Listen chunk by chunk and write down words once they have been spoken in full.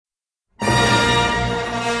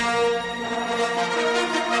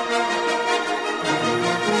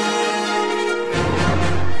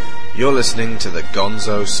You're listening to the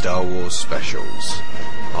Gonzo Star Wars Specials.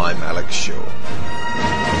 I'm Alex Shaw.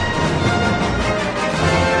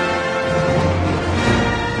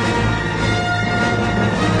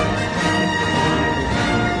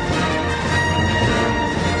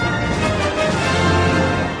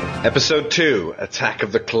 Episode 2, Attack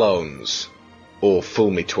of the Clones, or Fool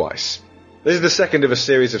Me Twice. This is the second of a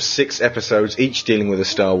series of 6 episodes, each dealing with a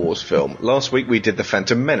Star Wars film. Last week we did The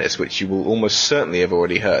Phantom Menace, which you will almost certainly have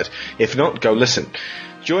already heard. If not, go listen.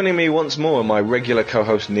 Joining me once more are my regular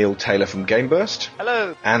co-host Neil Taylor from Gameburst.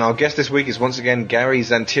 Hello. And our guest this week is once again Gary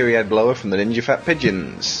Zantiriad Blower from the Ninja Fat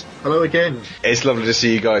Pigeons. Hello again. It's lovely to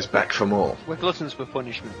see you guys back for more. We're gluttons for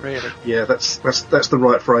punishment, really. Yeah, that's the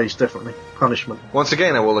right phrase, definitely. Punishment. Once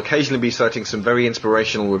again, I will occasionally be citing some very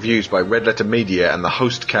inspirational reviews by Red Letter Media and the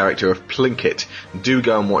host character of Plinkett. Do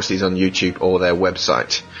go and watch these on YouTube or their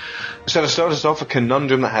website. So to start us off, a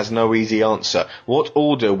conundrum that has no easy answer. What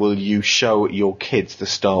order will you show your kids the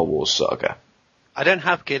Star Wars saga? I don't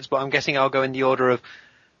have kids, but I'm guessing I'll go in the order of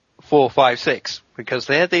 4, 5, 6, because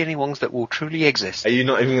they're the only ones that will truly exist. Are you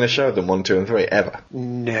not even going to show them 1, 2 and 3 ever?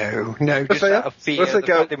 No, just out of fear.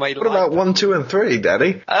 What about 1, 2 and 3,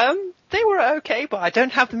 Daddy? They were okay, but I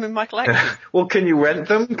don't have them in my collection. Well, can you rent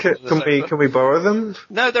them? Can we borrow them?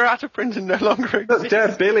 No, they're out of print and no longer exist. Look,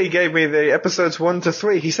 Dad, Billy gave me the episodes 1 to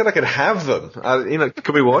 3. He said I could have them.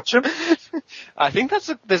 Can we watch them? I think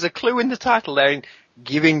there's a clue in the title there in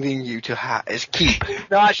giving them you to keep.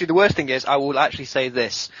 No, actually, the worst thing is I will actually say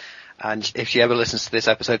this, and if she ever listens to this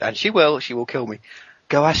episode, and she will kill me.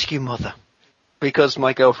 Go ask your mother, because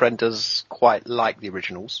my girlfriend does quite like the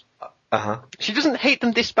originals. Uh-huh. She doesn't hate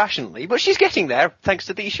them dispassionately, but she's getting there, thanks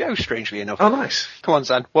to these shows, strangely enough. Oh, nice. Come on,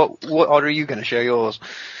 Sam. What order are you going to show yours?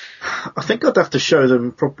 I think I'd have to show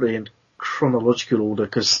them probably in chronological order,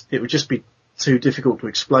 because it would just be too difficult to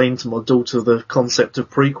explain to my daughter the concept of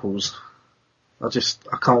prequels. I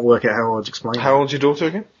can't work out how I'd explain it. How old's your daughter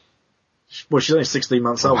again? Well, she's only 16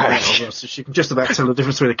 months old now, so she can just about tell the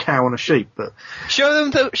difference between a cow and a sheep, but... Show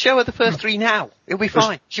her the first 3 now. It'll be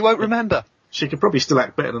fine. She won't remember. She could probably still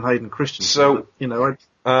act better than Hayden Christensen. So,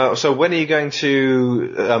 but, so when are you going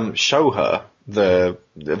to show her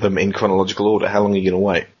them in chronological order? How long are you going to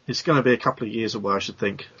wait? It's going to be a couple of years away, I should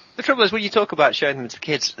think. The trouble is, when you talk about showing them to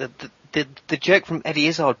kids, the joke from Eddie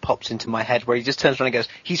Izzard pops into my head where he just turns around and goes,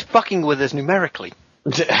 he's fucking with us numerically.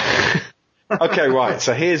 Okay, right,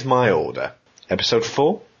 so here's my order. Episode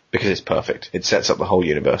 4, because it's perfect. It sets up the whole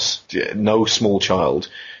universe. No small child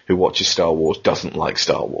who watches Star Wars doesn't like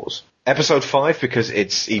Star Wars. Episode 5, because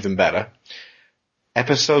it's even better.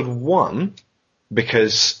 Episode 1,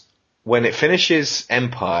 because when it finishes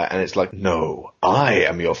Empire and it's like, no, I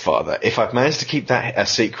am your father. If I've managed to keep that a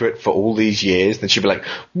secret for all these years, then she'll be like,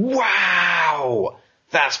 wow,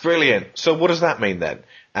 that's brilliant. So what does that mean then?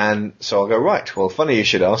 And so I'll go, right, well, funny you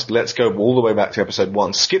should ask. Let's go all the way back to episode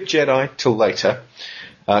 1. Skip Jedi till later.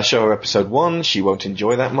 Show her episode 1, she won't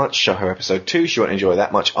enjoy that much. Show her episode 2, she won't enjoy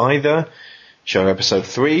that much either. Show her episode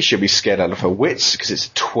 3, she'll be scared out of her wits because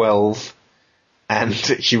it's 12 and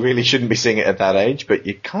she really shouldn't be seeing it at that age, but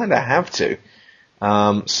you kind of have to.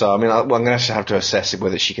 I'm going to have to assess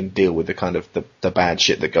whether she can deal with the kind of the bad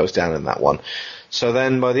shit that goes down in that one. So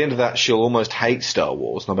then by the end of that, she'll almost hate Star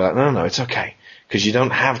Wars, and I'll be like, no, it's okay, because you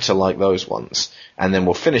don't have to like those ones. And then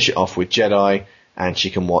we'll finish it off with Jedi, and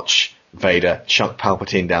she can watch Vader chuck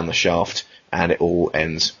Palpatine down the shaft, and it all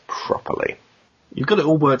ends properly. You've got it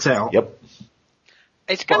all worked out. Yep.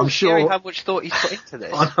 It's kind of scary how much thought he's put into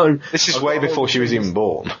this. I know. This is way before she was even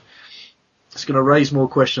born. It's going to raise more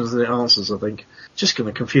questions than it answers, I think. Just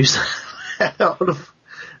going to confuse her out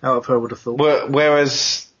of her, would have thought.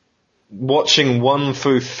 Whereas watching 1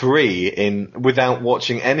 through 3 without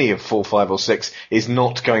watching any of 4, 5 or 6 is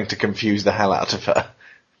not going to confuse the hell out of her.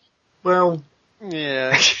 Well...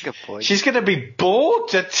 Yeah, good point. She's going to be bored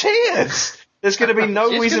to tears. There's going to be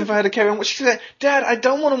no reason for her to carry on. She's going to say, Dad, I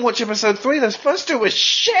don't want to watch episode 3. Those first 2 were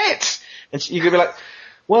shit. And you're going to be like,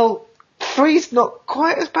 well, 3's not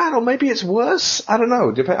quite as bad, or maybe it's worse. I don't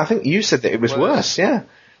know. I think you said that it was worse, yeah.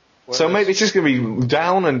 Worse. So maybe it's just going to be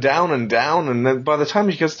down and down and down, and then by the time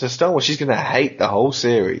she gets to Star Wars, she's going to hate the whole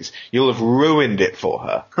series. You'll have ruined it for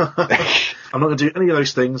her. I'm not going to do any of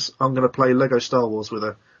those things. I'm going to play Lego Star Wars with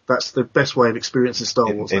her. That's the best way of experiencing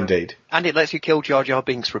Star Wars. Indeed. And it lets you kill Jar Jar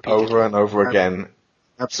Binks repeatedly. Over and over again.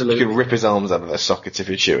 Absolutely. You can rip his arms out of their sockets if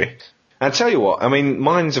you're Chewie. And I tell you what, I mean,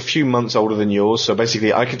 mine's a few months older than yours, so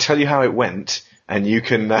basically I can tell you how it went, and you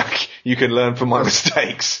can learn from my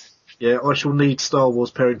mistakes. Yeah, I shall need Star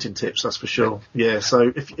Wars parenting tips, that's for sure. Yeah,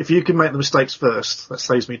 so if you can make the mistakes first, that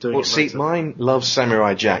saves me doing it later. Well, see, mine loves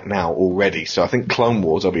Samurai Jack now already, so I think Clone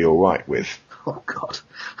Wars I'll be alright with. Oh, God.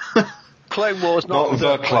 Clone Wars, not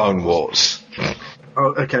the Clone Wars.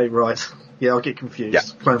 Oh, okay, right. Yeah, I'll get confused. Yeah.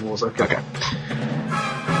 Clone Wars, okay.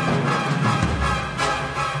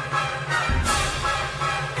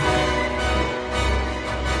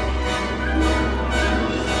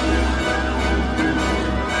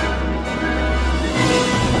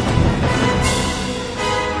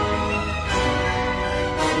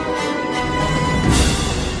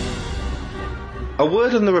 A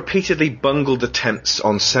word on the repeatedly bungled attempts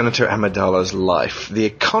on Senator Amidala's life. The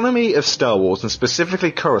economy of Star Wars, and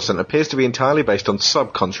specifically Coruscant, appears to be entirely based on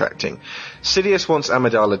subcontracting. Sidious wants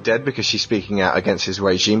Amidala dead because she's speaking out against his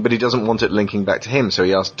regime, but he doesn't want it linking back to him, so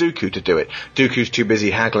he asks Dooku to do it. Dooku's too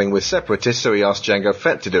busy haggling with separatists, so he asks Jango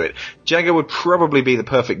Fett to do it. Jango would probably be the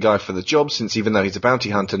perfect guy for the job, since even though he's a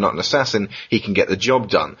bounty hunter, not an assassin, he can get the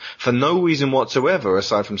job done. For no reason whatsoever,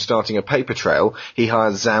 aside from starting a paper trail, he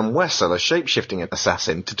hires Zam Wesell, a shape-shifting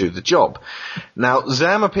assassin, to do the job. Now,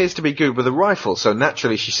 Zam appears to be good with a rifle, so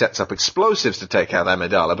naturally she sets up explosives to take out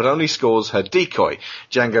Amidala, but only scores her decoy.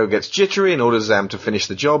 Jango gets jittery and orders Zam to finish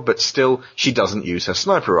the job, but still, she doesn't use her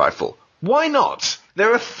sniper rifle. Why not? There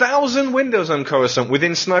are 1,000 windows on Coruscant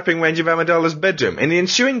within sniping range of Amidala's bedroom. In the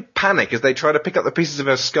ensuing panic as they try to pick up the pieces of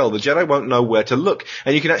her skull, the Jedi won't know where to look,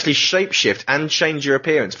 and you can actually shapeshift and change your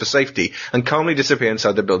appearance for safety and calmly disappear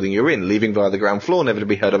inside the building you're in, leaving via the ground floor, never to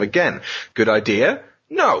be heard of again. Good idea?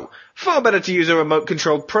 No. Far better to use a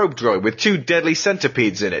remote-controlled probe droid with 2 deadly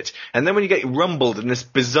centipedes in it. And then when you get rumbled and this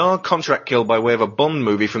bizarre contract kill by way of a Bond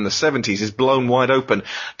movie from the 70s is blown wide open,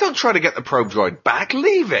 don't try to get the probe droid back,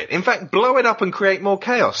 leave it. In fact, blow it up and create more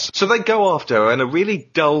chaos. So they go after her and a really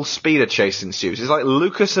dull speeder chase ensues. It's like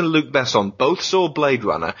Lucas and Luc Besson both saw Blade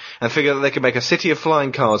Runner and figured that they could make a city of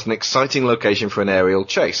flying cars an exciting location for an aerial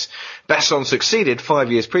chase. Besson succeeded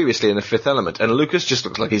 5 years previously in The Fifth Element, and Lucas just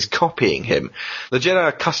looks like he's copying him. The Jedi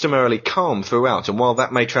are customarily calm throughout, and while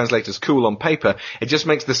that may translate as cool on paper, it just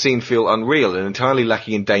makes the scene feel unreal and entirely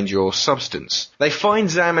lacking in danger or substance. They find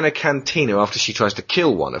Zam in a cantina after she tries to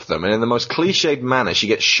kill one of them, and in the most cliched manner she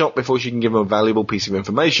gets shot before she can give them a valuable piece of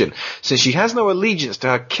information. Since she has no allegiance to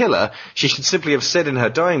her killer, she should simply have said in her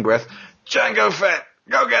dying breath, "Jango Fett,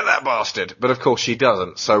 go get that bastard!" But of course she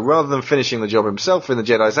doesn't, so rather than finishing the job himself in the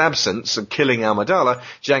Jedi's absence and killing Amidala,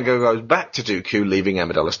 Jango goes back to Dooku, leaving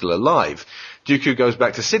Amidala still alive. Dooku goes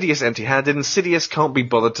back to Sidious empty-handed, and Sidious can't be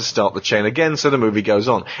bothered to start the chain again, so the movie goes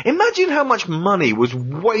on. Imagine how much money was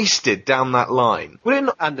wasted down that line. Would it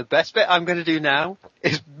not? And the best bit I'm going to do now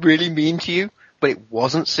is really mean to you, but it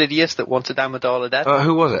wasn't Sidious that wanted Amidala dead.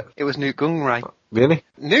 Who was it? It was Newt Gunray. Really?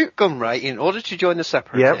 Newt Gunray, in order to join the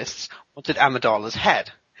Separatists, wanted Amidala's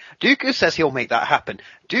head. Dooku says he'll make that happen.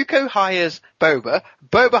 Dooku hires Boba,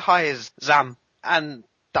 Boba hires Zam, and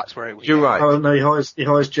that's where it was. You're right. Oh no, he hires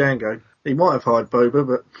Jango. He might have hired Boba,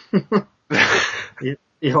 but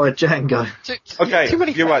he hired Jango. Okay,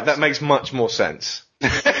 you're right. That makes much more sense.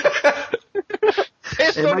 Wouldn't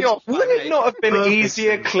it not have been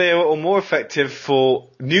easier, clearer, or more effective for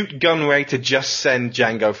Newt Gunray to just send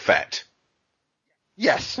Jango Fett?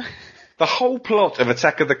 Yes. The whole plot of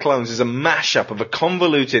Attack of the Clones is a mashup of a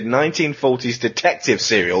convoluted 1940s detective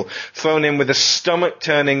serial thrown in with a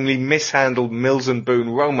stomach-turningly mishandled Mills and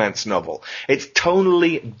Boon romance novel. It's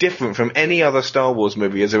tonally different from any other Star Wars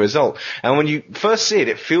movie as a result. And when you first see it,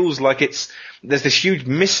 it feels like there's this huge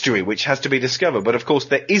mystery which has to be discovered, but of course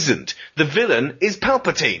there isn't. The villain is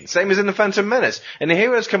Palpatine, same as in The Phantom Menace, and the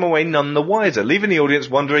heroes come away none the wiser, leaving the audience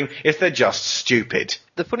wondering if they're just stupid.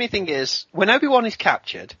 The funny thing is, when Obi-Wan is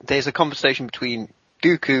captured, there's a conversation between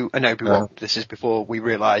Dooku and Obi-Wan. This is before we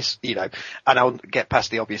realise, and I'll get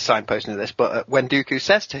past the obvious signposting of this, but when Dooku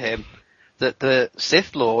says to him that the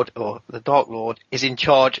Sith Lord, or the Dark Lord, is in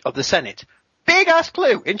charge of the Senate. Big ass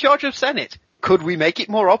clue! In charge of Senate! Could we make it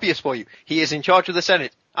more obvious for you? He is in charge of the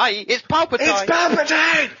Senate. I.e., it's Palpatine! It's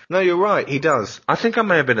Palpatine! No, you're right, he does. I think I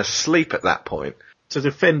may have been asleep at that point. To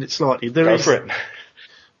defend it slightly, there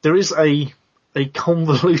is a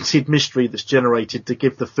convoluted mystery that's generated to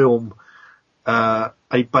give the film a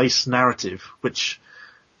base narrative, which,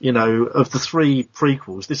 of the 3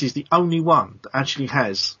 prequels, this is the only one that actually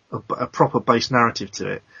has a proper base narrative to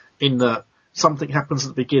it, in that something happens at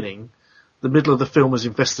the beginning, the middle of the film is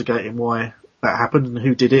investigating why that happened and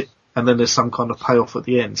who did it, and then there's some kind of payoff at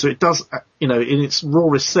the end. So it does, in its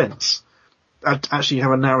rawest sense, actually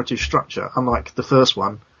have a narrative structure, unlike the first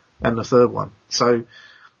one and the third one. So,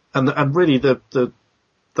 and really the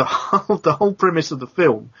whole premise of the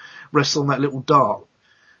film rests on that little dart.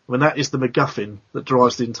 I mean, that is the MacGuffin that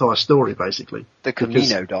drives the entire story, basically. The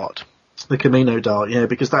Camino dart. The Camino dart, yeah,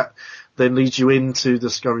 because that then leads you into the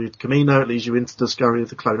discovery of Kamino, it leads you into the discovery of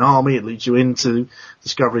the Clone Army, it leads you into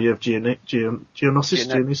discovery of Geonosis,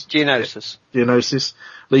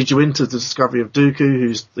 leads you into the discovery of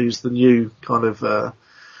Dooku, who's the new kind of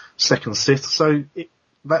second Sith. So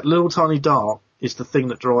that little tiny dart is the thing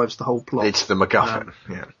that drives the whole plot. It's the MacGuffin,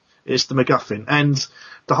 yeah. It's the MacGuffin. And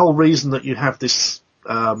the whole reason that you have this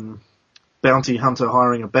bounty hunter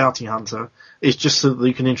hiring a bounty hunter is just so that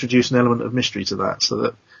you can introduce an element of mystery to that, so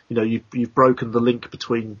that, you know, you've broken the link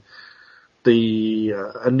between the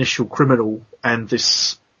initial criminal and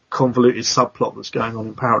this convoluted subplot that's going on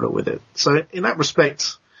in parallel with it. So in that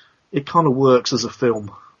respect, it kind of works as a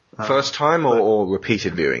film. First time or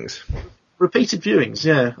repeated viewings? Repeated viewings,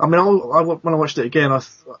 yeah. I mean, when I watched it again,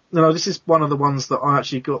 this is one of the ones that I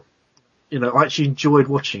actually I actually enjoyed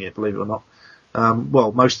watching it, believe it or not.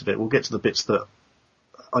 Well, most of it. We'll get to the bits that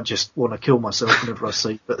I just want to kill myself whenever I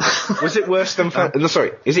see. But was it worse than?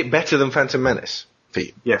 Is it better than Phantom Menace for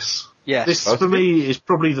you? Yes. Yes. This for me is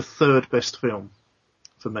probably the third best film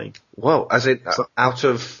for me. Well, out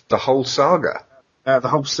of the whole saga. The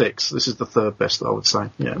whole 6. This is the third best, I would say.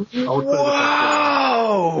 Yeah. Whoa!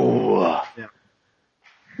 Yeah.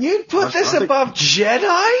 You'd put this above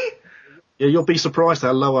Jedi? Yeah, you'll be surprised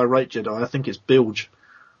how low I rate Jedi. I think it's bilge.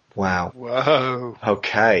 Wow. Whoa.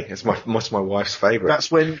 Okay, it's my wife's favourite.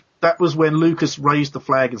 That was when Lucas raised the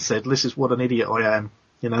flag and said, "This is what an idiot I am."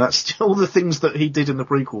 You know, that's all the things that he did in the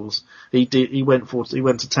prequels. He went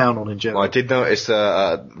to town on in Jedi. Well, I did notice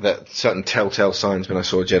that certain telltale signs when I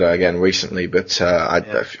saw Jedi again recently, but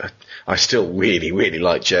I still really, really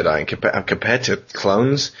like Jedi, and compared to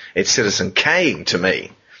clones, it's Citizen Kane to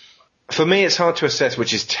me. For me, it's hard to assess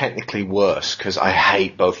which is technically worse, because I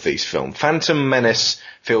hate both these films. Phantom Menace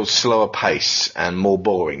feels slower paced and more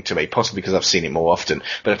boring to me, possibly because I've seen it more often.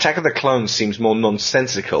 But Attack of the Clones seems more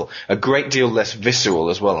nonsensical, a great deal less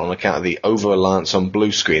visceral as well on account of the over-reliance on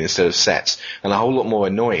blue screen instead of sets, and a whole lot more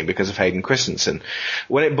annoying because of Hayden Christensen.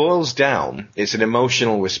 When it boils down, it's an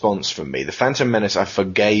emotional response from me. The Phantom Menace, I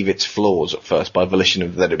forgave its flaws at first by volition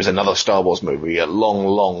of that it was another Star Wars movie at long,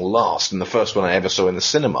 long last, and the first one I ever saw in the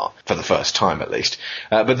cinema, for the first time at least.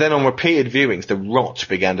 But then on repeated viewings, the rot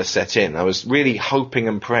began to set in. I was really hoping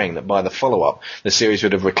and praying that by the follow-up, the series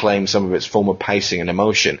would have reclaimed some of its former pacing and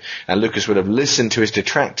emotion, and Lucas would have listened to his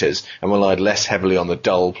detractors and relied less heavily on the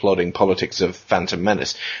dull, plodding politics of Phantom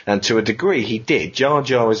Menace. And to a degree, he did. Jar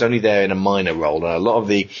Jar is only there in a minor role, and a lot of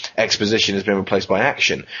the exposition has been replaced by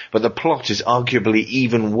action, but the plot is arguably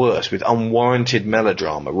even worse, with unwarranted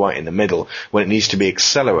melodrama right in the middle, when it needs to be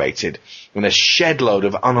accelerated, and a shed load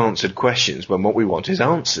of unanswered questions when what we want is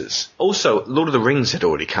answers. Also, Lord of the Rings had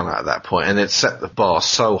already come out at that point, and it set the bar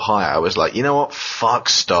so high, I was like, you know what, fuck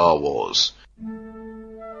Star Wars.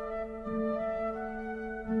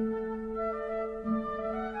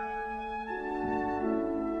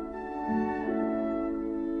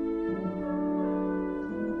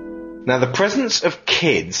 Now, the presence of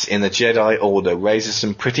kids in the Jedi Order raises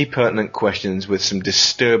some pretty pertinent questions with some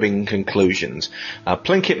disturbing conclusions.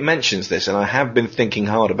 Plinkett mentions this, and I have been thinking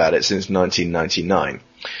hard about it since 1999.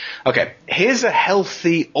 Okay, here's a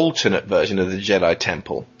healthy alternate version of the Jedi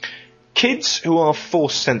Temple. Kids who are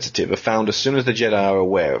force sensitive are found as soon as the Jedi are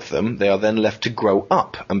aware of them. They are then left to grow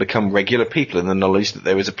up and become regular people in the knowledge that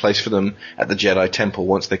there is a place for them at the Jedi Temple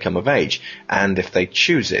once they come of age, and if they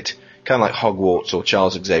choose it. Kind of like Hogwarts or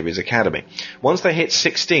Charles Xavier's Academy. Once they hit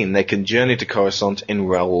 16, they can journey to Coruscant,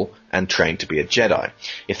 enroll, and train to be a Jedi.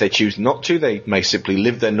 If they choose not to, they may simply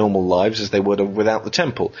live their normal lives as they would have without the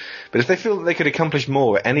temple. But if they feel that they could accomplish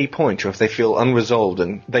more at any point, or if they feel unresolved,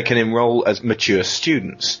 and they can enroll as mature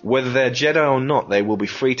students. Whether they're Jedi or not, they will be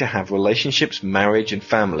free to have relationships, marriage, and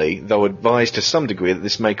family, though advised to some degree that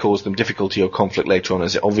this may cause them difficulty or conflict later on,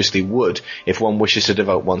 as it obviously would if one wishes to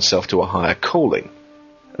devote oneself to a higher calling.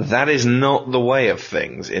 That is not the way of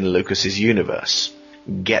things in Lucas's universe.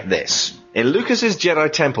 Get this. In Lucas's Jedi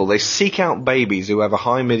Temple, they seek out babies who have a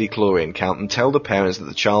high midi-chlorian count and tell the parents that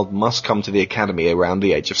the child must come to the academy around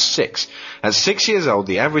the age of 6. At 6 years old,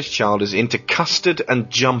 the average child is into custard and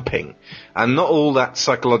jumping, and not all that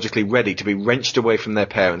psychologically ready to be wrenched away from their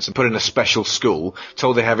parents and put in a special school,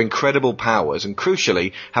 told they have incredible powers, and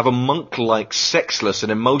crucially, have a monk-like, sexless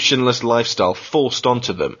and emotionless lifestyle forced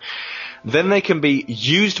onto them. Then they can be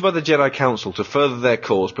used by the Jedi Council to further their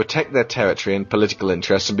cause, protect their territory and political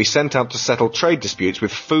interests, and be sent out to settle trade disputes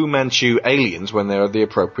with Fu Manchu aliens when they are of the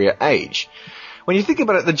appropriate age. When you think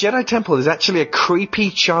about it, the Jedi Temple is actually a creepy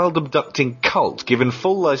child-abducting cult given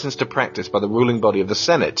full license to practice by the ruling body of the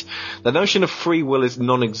Senate. The notion of free will is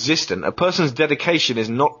non-existent. A person's dedication is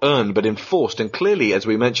not earned but enforced, and clearly, as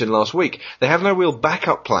we mentioned last week, they have no real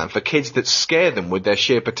backup plan for kids that scare them with their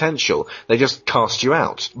sheer potential. They just cast you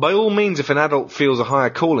out. By all means, if an adult feels a higher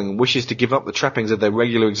calling and wishes to give up the trappings of their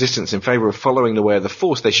regular existence in favour of following the way of the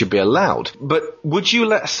Force, they should be allowed. But would you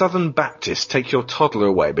let a Southern Baptist take your toddler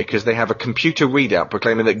away because they have a computer readout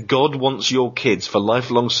proclaiming that God wants your kids for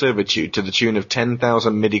lifelong servitude to the tune of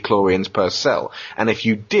 10,000 midichlorians per cell? And if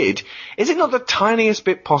you did, is it not the tiniest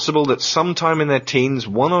bit possible that sometime in their teens,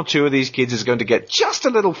 one or two of these kids is going to get just a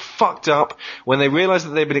little fucked up when they realise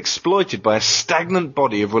that they've been exploited by a stagnant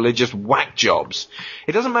body of religious whack jobs?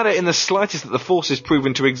 It doesn't matter in the slightest that the Force is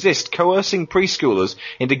proven to exist. Coercing preschoolers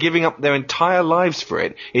into giving up their entire lives for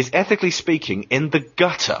it is, ethically speaking, in the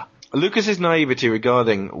gutter. Lucas's naivety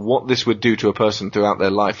regarding what this would do to a person throughout their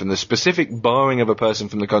life and the specific barring of a person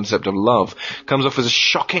from the concept of love comes off as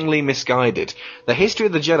shockingly misguided. The history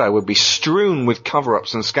of the Jedi would be strewn with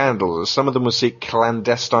cover-ups and scandals, as some of them would seek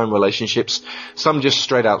clandestine relationships, some just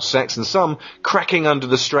straight-out sex, and some, cracking under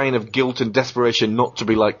the strain of guilt and desperation not to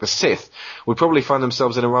be like the Sith, would probably find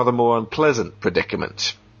themselves in a rather more unpleasant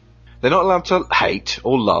predicament. They're not allowed to hate,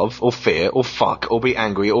 or love, or fear, or fuck, or be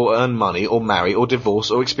angry, or earn money, or marry, or divorce,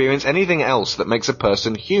 or experience anything else that makes a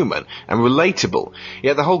person human and relatable.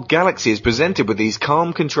 Yet the whole galaxy is presented with these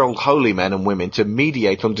calm, controlled, holy men and women to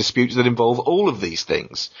mediate on disputes that involve all of these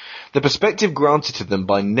things. The perspective granted to them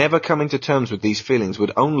by never coming to terms with these feelings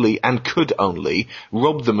would only, and could only,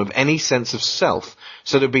 rob them of any sense of self,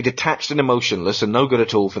 so they'd be detached and emotionless and no good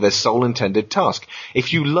at all for their sole intended task.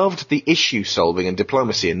 If you loved the issue-solving and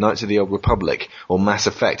diplomacy in Knights of the Old Republic or Mass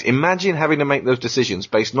Effect, imagine having to make those decisions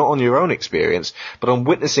based not on your own experience, but on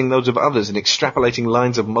witnessing those of others and extrapolating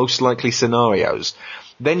lines of most likely scenarios.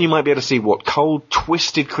 Then you might be able to see what cold,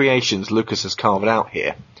 twisted creations Lucas has carved out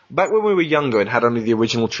here. Back when we were younger and had only the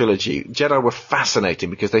original trilogy, Jedi were fascinating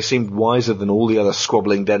because they seemed wiser than all the other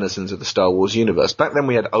squabbling denizens of the Star Wars universe. Back then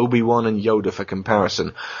we had Obi-Wan and Yoda for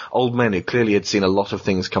comparison, old men who clearly had seen a lot of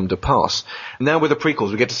things come to pass. Now with the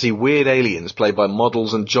prequels we get to see weird aliens played by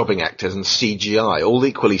models and jobbing actors and CGI, all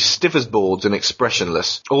equally stiff as boards and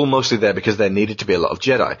expressionless, all mostly there because there needed to be a lot of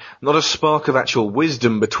Jedi. Not a spark of actual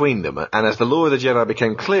wisdom between them, and as the lore of the Jedi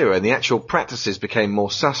became clearer and the actual practices became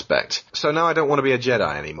more suspect. So now I don't want to be a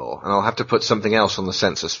Jedi anymore, and I'll have to put something else on the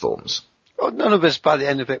census forms. Well, none of us by the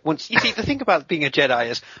end of it once. You see, the thing about being a Jedi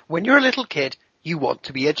is when you're a little kid, you want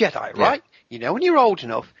to be a Jedi, right? Yeah. You know, when you're old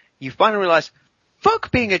enough, you finally realise,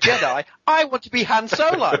 fuck being a Jedi, I want to be Han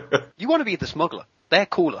Solo. You want to be the smuggler. They're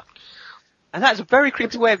cooler. And that's a very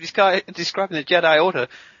creepy way of describing the Jedi Order,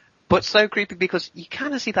 but so creepy because you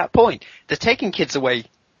kind of see that point. They're taking kids away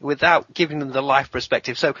without giving them the life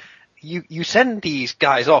perspective. So you send these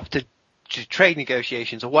guys off to trade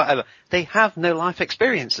negotiations or whatever. They have no life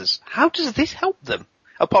experiences. How does this help them?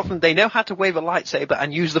 Apart from they know how to wave a lightsaber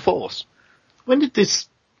and use the Force. When did this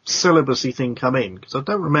celibacy thing come in? Because I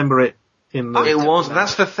don't remember it in the... It was,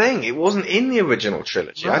 that's the thing. It wasn't in the original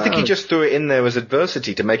trilogy. No. I think he just threw it in there as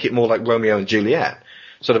adversity to make it more like Romeo and Juliet.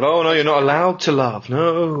 Sort of, oh no, you're not allowed to love,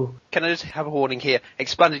 no. Can I just have a warning here?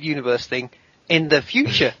 Expanded universe thing. In the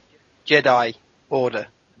future Jedi Order,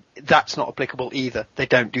 that's not applicable either. They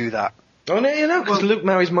don't do that. Oh no, you know, because Luke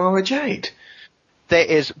marries Mara Jade. There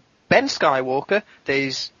is Ben Skywalker,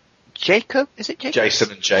 there's Jacob, is it Jacob?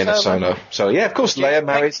 Jason and Jaina Solo. So yeah, of course, Leia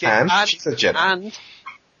marries Han, she's a Jedi. And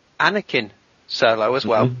Anakin Solo as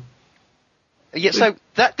well. Mm-hmm. Yeah, so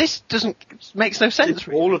this makes no sense.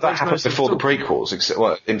 Really. All of that happened before the prequels, except,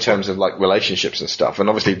 well, in terms of like relationships and stuff, and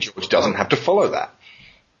obviously George doesn't have to follow that.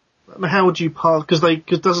 I mean, how would you pass? Because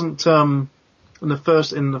doesn't in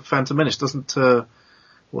the Phantom Menace doesn't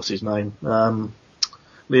what's his name Liam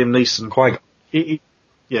Neeson Qui-Gon.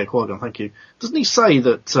 Yeah, Qui-Gon. Thank you. Doesn't he say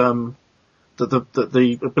that that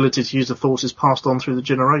the ability to use the Force is passed on through the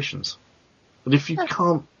generations? But if you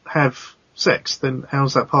can't have sex, then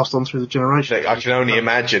how's that passed on through the generations? I can only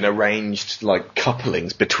imagine arranged like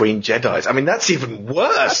couplings between Jedis. I mean, that's even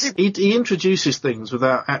worse. He introduces things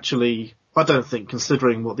without actually, I don't think,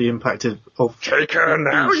 considering what the impact of take her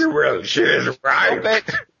now, you will. She is right.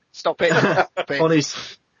 Stop it. On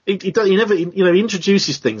his, he never, he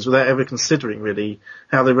introduces things without ever considering really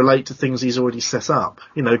how they relate to things he's already set up.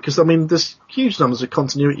 Because I mean, there's huge numbers of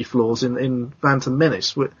continuity flaws in Phantom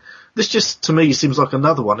Menace. This just, to me, seems like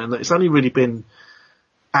another one, and it's only really been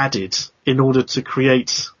added in order to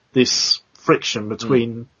create this friction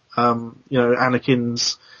between,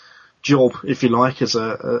 Anakin's job, if you like, as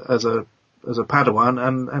a Padawan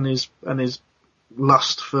and his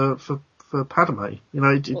lust for for Padme. You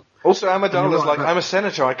know, also Amidala's You're right, like, but- I'm a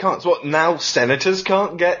senator, I can't. So what, now senators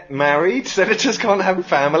can't get married? Senators can't have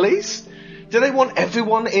families? Do they want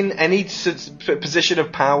everyone in any position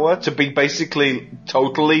of power to be basically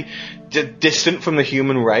totally distant from the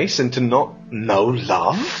human race and to not know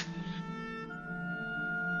love?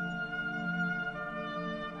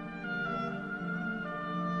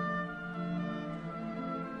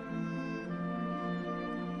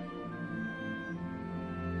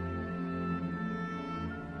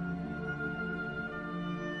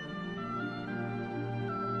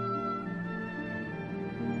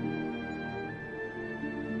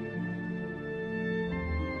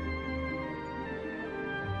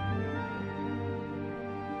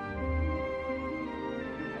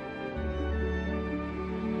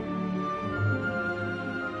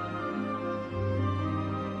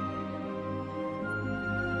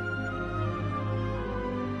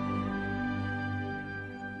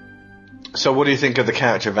 So what do you think of the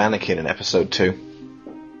character of Anakin in episode 2?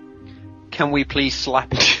 Can we please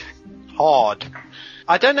slap it hard?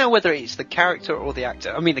 I don't know whether it's the character or the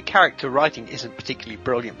actor. I mean, the character writing isn't particularly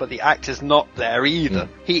brilliant, but the actor's not there either.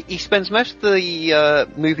 He spends most of the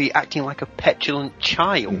movie acting like a petulant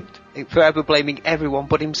child, forever blaming everyone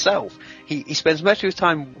but himself. He spends most of his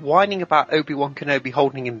time whining about Obi-Wan Kenobi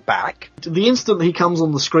holding him back. The instant he comes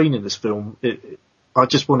on the screen in this film, I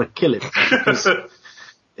just want to kill him. Because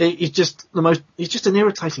he's just an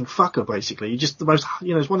irritating fucker, basically. He's just the most,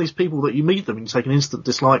 you know, he's one of these people that you meet them and you take an instant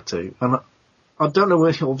dislike to. And I don't know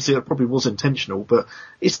whether, obviously it probably was intentional, but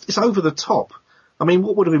it's over the top. I mean,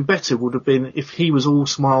 what would have been better would have been if he was all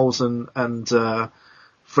smiles and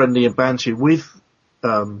friendly and banter with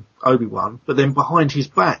Obi-Wan, but then behind his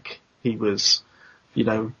back he was, you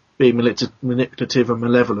know, being manipulative and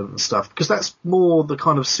malevolent and stuff, because that's more the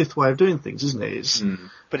kind of Sith way of doing things, isn't it?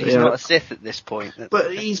 But he's not a Sith at this point.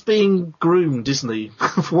 But he's being groomed, isn't he?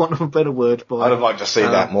 For want of a better word, by I'd have liked to see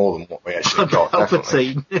that more than what we actually got,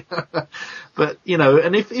 definitely. Palpatine. But, you know,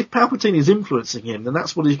 and if Palpatine is influencing him, then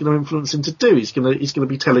that's what he's going to influence him to do. He's going to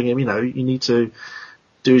be telling him, you know, you need to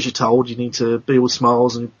do as you're told, you need to be all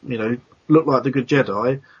smiles and, you know, look like the good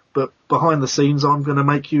Jedi, but behind the scenes I'm going to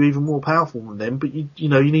make you even more powerful than them, but you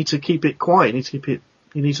know, you need to keep it quiet, you need to keep it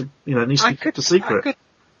the secret.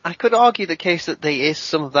 I could argue the case that there is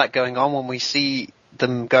some of that going on when we see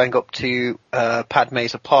them going up to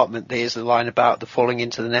Padme's apartment. There's a line about the falling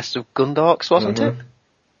into the nest of Gundarks, wasn't it?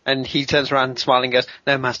 And he turns around smiling and goes,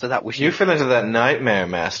 "No, Master, that was you." You fell into that nightmare,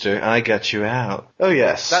 Master. I got you out. Oh,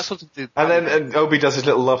 yes. That's what the And then Obi does his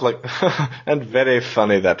little laugh like, and very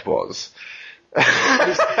funny that was.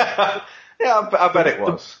 Yeah, I bet it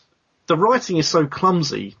was. The writing is so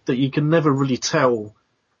clumsy that you can never really tell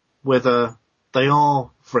whether they are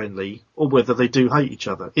friendly or whether they do hate each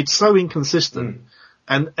other. It's so inconsistent,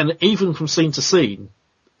 and even from scene to scene,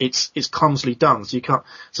 it's clumsily done. So you can't.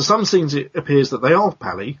 So some scenes it appears that they are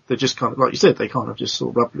pally. They're just kind of, like you said, they kind of just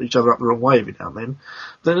sort of rub each other up the wrong way every now and then.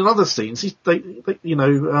 Then in other scenes,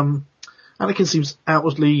 Anakin seems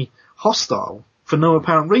outwardly hostile for no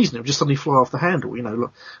apparent reason. It would just suddenly fly off the handle. You know,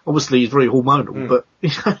 look, obviously he's very hormonal, but you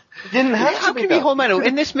know, Didn't have how to can he be hormonal?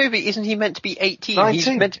 In this movie, isn't he meant to be 18? 19. He's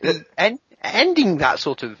meant to be ending that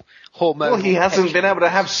sort of hormonal. Well, he hasn't been able to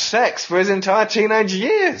have sex for his entire teenage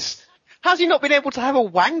years. Has he not been able to have a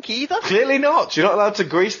wank either? Clearly not. You're not allowed to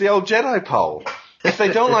grease the old Jedi pole. If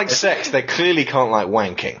they don't like sex, they clearly can't like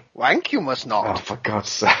wanking. Wank you must not. Oh, for God's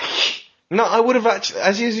sake. No, I would have actually,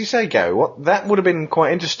 as you say, Gary, that would have been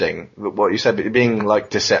quite interesting, what you said, being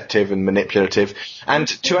like deceptive and manipulative, and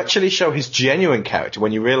to actually show his genuine character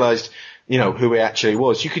when you realised, you know, who he actually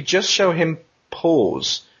was. You could just show him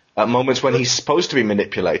pause at moments when he's supposed to be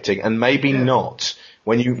manipulating and maybe not.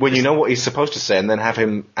 When you know what he's supposed to say, and then have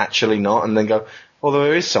him actually not, and then go, oh,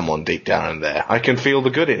 there is someone deep down in there. I can feel the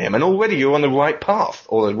good in him, and already you're on the right path,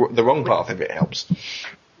 or the wrong path if it helps.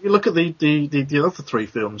 You look at the other three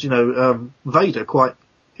films. You know, Vader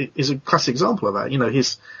is a classic example of that. You know,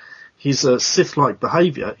 his Sith-like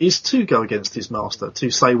behaviour is to go against his master, to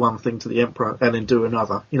say one thing to the Emperor and then do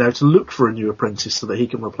another. You know, to look for a new apprentice so that he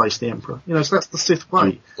can replace the Emperor. You know, so that's the Sith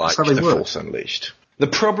way. That's how they the work. Force Unleashed. The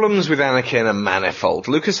problems with Anakin are manifold.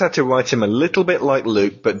 Lucas had to write him a little bit like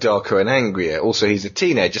Luke, but darker and angrier. Also, he's a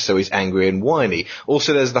teenager, so he's angry and whiny.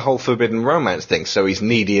 Also, there's the whole forbidden romance thing, so he's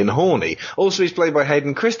needy and horny. Also, he's played by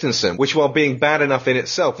Hayden Christensen, which, while being bad enough in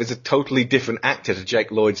itself, is a totally different actor to Jake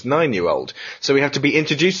Lloyd's 9-year-old. So we have to be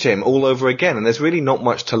introduced to him all over again, and there's really not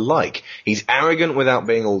much to like. He's arrogant without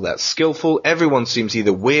being all that skillful. Everyone seems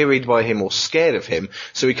either wearied by him or scared of him,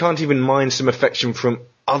 so he can't even mind some affection from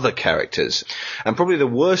other characters. And probably the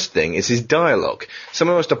worst thing is his dialogue. Some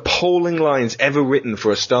of the most appalling lines ever written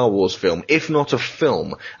for a Star Wars film, if not a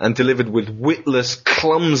film, and delivered with witless,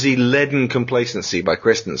 clumsy, leaden complacency by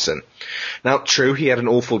Christensen. Now, true, he had an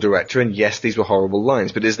awful director, and yes, these were horrible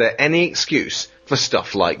lines, but is there any excuse for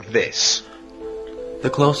stuff like this? The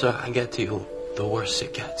closer I get to you, the worse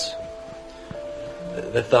it gets.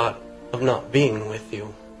 The thought of not being with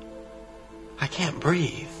you, I can't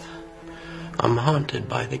breathe. I'm haunted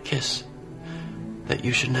by the kiss that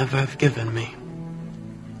you should never have given me.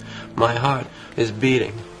 My heart is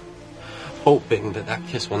beating, hoping that that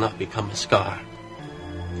kiss will not become a scar.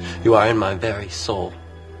 You are in my very soul,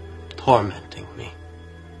 tormenting me.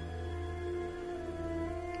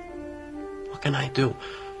 What can I do?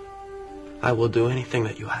 I will do anything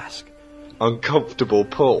that you ask. Uncomfortable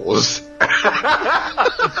pause.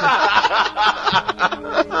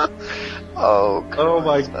 Oh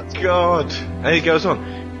my God. And he goes on.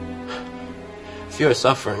 If you're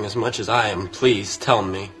suffering as much as I am, please tell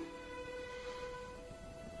me.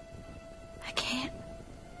 I can't.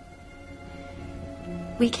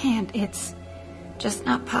 We can't. It's just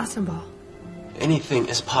not possible. Anything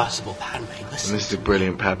is possible, Padme. Listen. And this is a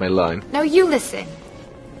brilliant Padme line. No, you listen.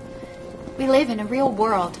 We live in a real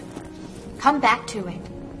world. Come back to it.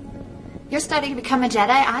 You're studying to become a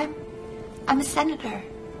Jedi. I'm a senator.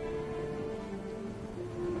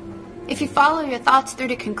 If you follow your thoughts through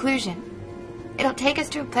to conclusion, it'll take us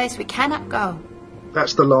to a place we cannot go.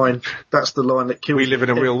 That's the line. That's the line that kills. We live in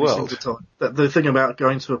a real every world. single time. The thing about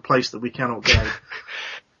going to a place that we cannot go.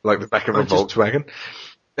 Like the back of a Volkswagen.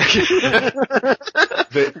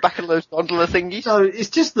 Back of those gondola thingies. So it's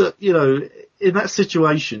just that, in that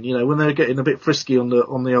situation, when they're getting a bit frisky on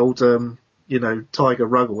the old, tiger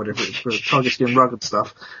rug or whatever it is, tiger skin rug and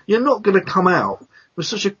stuff, you're not going to come out with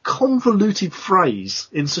such a convoluted phrase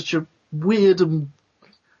in such a weird and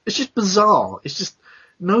it's just bizarre. It's just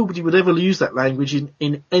nobody would ever use that language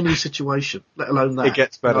in any situation, let alone that. It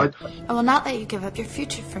gets better. I will not let you give up your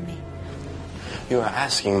future for me. You are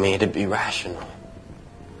asking me to be rational.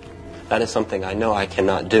 That is something I know I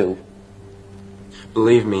cannot do.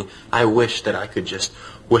 Believe me, I wish that I could just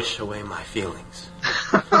wish away my feelings.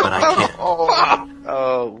 But I can't.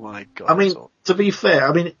 Oh my God. I mean, to be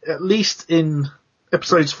fair, at least in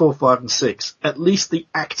episodes 4, 5 and 6, at least the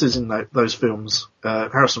actors in those films,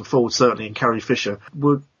 Harrison Ford certainly and Carrie Fisher,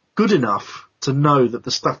 were good enough to know that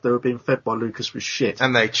the stuff they were being fed by Lucas was shit.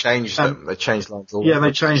 And they changed them. They changed lines all Yeah,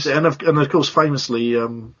 they changed it. And of course, famously,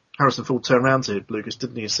 Harrison Ford turned around to Lucas,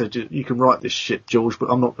 didn't he, and said, you can write this shit, George, but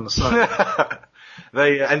I'm not going to say it.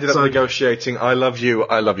 They ended up negotiating I love you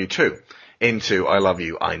too into I love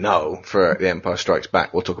you, I know for The Empire Strikes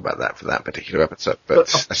Back. We'll talk about that for that particular episode. But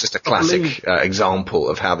that's just a classic example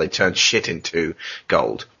of how they turned shit into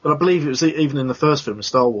gold. But I believe it was even in the first film,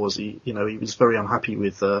 Star Wars, he was very unhappy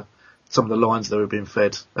with some of the lines that were being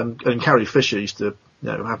fed. And Carrie Fisher used to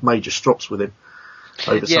have major strops with him.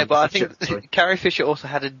 Yeah, but I think Carrie Fisher also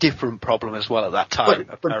had a different problem as well at that time,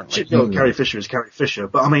 apparently. Carrie Fisher is Carrie Fisher,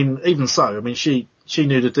 but even so, she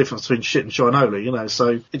knew the difference between shit and shinola,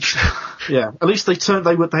 so it's, yeah, at least they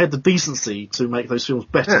had the decency to make those films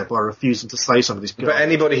better by refusing to say some of these. But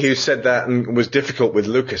anybody who said that and was difficult with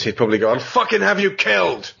Lucas, he'd probably go, I'll fucking have you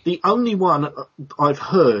killed! The only one I've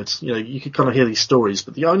heard, you could kind of hear these stories,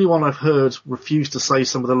 but the only one I've heard refuse to say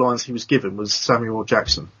some of the lines he was given was Samuel L.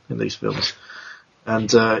 Jackson in these films.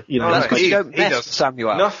 And, he does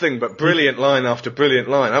Samuel. Nothing but brilliant line after brilliant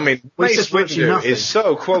line. Mace Windu is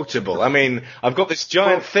so quotable. I've got this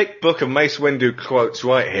giant thick book of Mace Windu quotes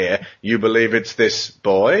right here. You believe it's this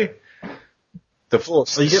boy? The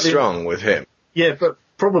Force is strong with him. Yeah, but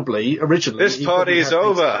probably, originally... This party is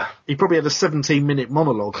over. He probably had a 17-minute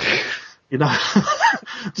monologue.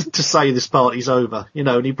 to say this party's over,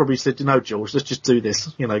 and he probably said, George, let's just do this,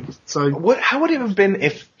 so. How would it have been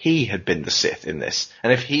if he had been the Sith in this?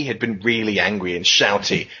 And if he had been really angry and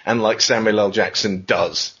shouty, and like Samuel L. Jackson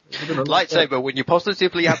does? Lightsaber, when you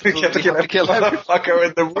positively absolutely have to kill a motherfucker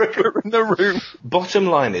in the room. Bottom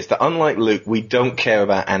line is that unlike Luke, we don't care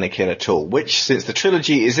about Anakin at all, which, since the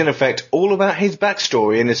trilogy is in effect all about his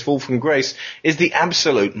backstory and his fall from grace, is the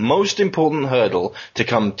absolute most important hurdle to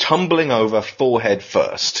come tumbling over forehead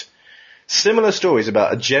first. Similar stories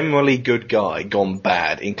about a generally good guy gone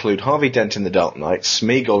bad include Harvey Dent in The Dark Knight,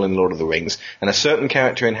 Smeagol in Lord of the Rings, and a certain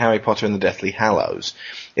character in Harry Potter and the Deathly Hallows.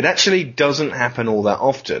 It actually doesn't happen all that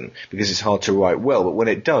often, because it's hard to write well, but when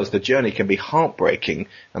it does, the journey can be heartbreaking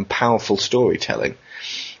and powerful storytelling.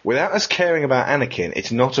 Without us caring about Anakin,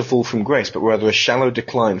 it's not a fall from grace, but rather a shallow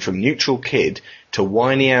decline from neutral kid to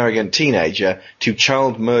whiny arrogant teenager to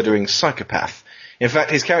child-murdering psychopath. In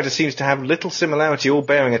fact, his character seems to have little similarity or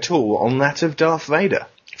bearing at all on that of Darth Vader.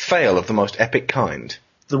 Fail of the most epic kind.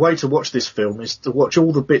 The way to watch this film is to watch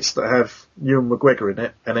all the bits that have Ewan McGregor in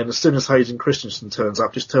it, and then as soon as Hayden Christensen turns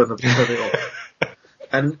up, just turn it off.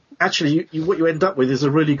 And actually, what you end up with is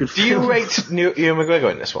a really good film. Do you rate Ewan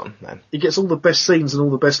McGregor in this one, then? He gets all the best scenes and all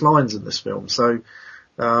the best lines in this film, so...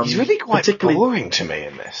 he's really quite boring to me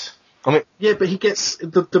in this. I mean... Yeah, but he gets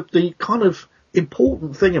the kind of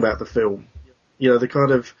important thing about the film, the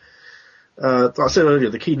kind of... like I said earlier,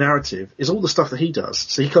 the key narrative is all the stuff that he does.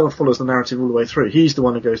 So he kind of follows the narrative all the way through. He's the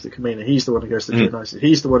one who goes to Kamina. He's the one who goes to Geonosis.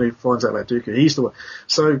 He's the one who finds out about Dooku. He's the one.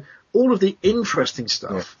 So all of the interesting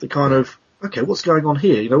stuff, the kind of, okay, what's going on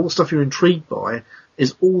here? All the stuff you're intrigued by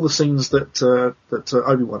is all the scenes that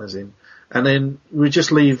Obi-Wan is in. And then we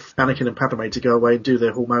just leave Anakin and Padme to go away and do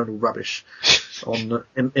their hormonal rubbish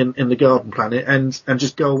in the Garden Planet and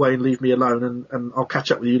just go away and leave me alone and I'll catch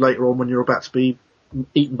up with you later on when you're about to be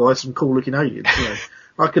eaten by some cool-looking aliens.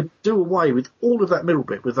 I could do away with all of that middle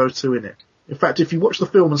bit with those two in it. In fact, if you watch the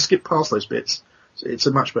film and skip past those bits, it's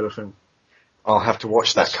a much better film. I'll have to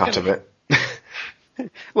watch that cut of it.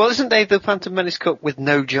 Well, isn't they the Phantom Menace cut with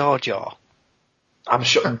no Jar Jar? I'm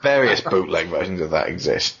sure various bootleg versions of that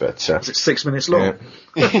exist, but... Is it 6 minutes long?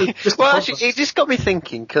 Yeah. Well, actually, it just got me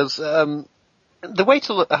thinking, because the way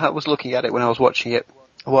I was looking at it when I was watching it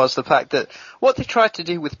was the fact that what they tried to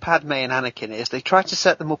do with Padme and Anakin is they tried to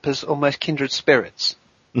set them up as almost kindred spirits.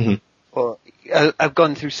 Mm-hmm. Or have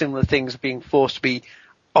gone through similar things, being forced to be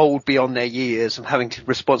old beyond their years and having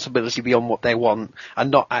responsibility beyond what they want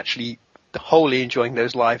and not actually wholly enjoying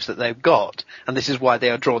those lives that they've got. And this is why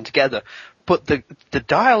they are drawn together. But the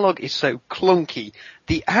dialogue is so clunky.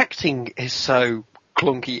 The acting is so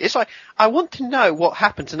clunky. It's like, I want to know what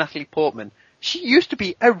happened to Natalie Portman. She used to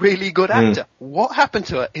be a really good actor. What happened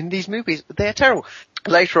to her in these movies? They're terrible.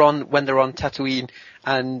 Later on, when they're on Tatooine,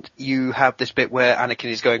 and you have this bit where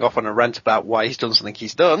Anakin is going off on a rant about why he's done something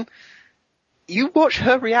he's done, you watch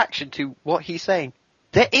her reaction to what he's saying.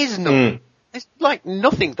 There is none. It's like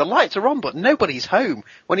nothing. The lights are on, but nobody's home.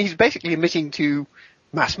 When he's basically admitting to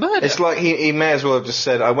mass murder. It's like he may as well have just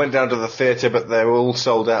said, I went down to the theatre, but they were all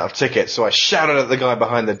sold out of tickets, so I shouted at the guy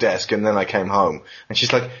behind the desk, and then I came home. And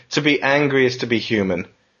she's like, to be angry is to be human.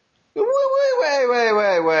 Wait,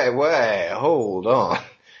 hold on.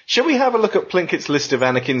 Shall we have a look at Plinkett's list of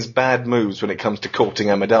Anakin's bad moves when it comes to courting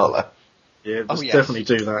Amidala? Yeah, definitely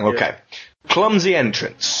do that. Okay. Yeah. Clumsy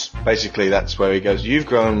entrance. Basically, that's where he goes, you've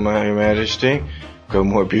grown, my majesty. Grown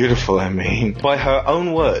more beautiful, I mean. By her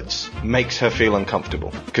own words, makes her feel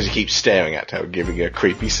uncomfortable. Because he keeps staring at her, giving her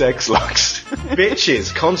creepy sex looks.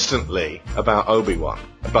 Bitches constantly about Obi-Wan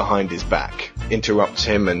behind his back. Interrupts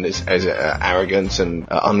him and is arrogant and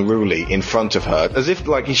unruly in front of her, as if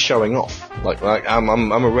like he's showing off. Like I'm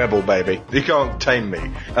a rebel, baby. You can't tame me.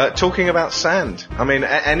 Talking about sand. I mean,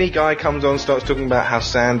 any guy comes on and starts talking about how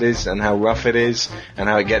sand is and how rough it is and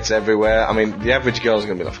how it gets everywhere. I mean, the average girl's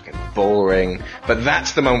gonna be like fucking boring. But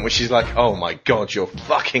that's the moment where she's like, oh my god, you're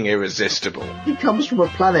fucking irresistible. He comes from a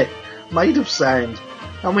planet made of sand.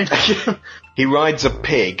 I mean... He rides a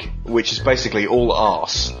pig, which is basically all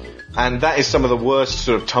arse. And that is some of the worst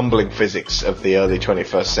sort of tumbling physics of the early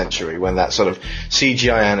 21st century, when that sort of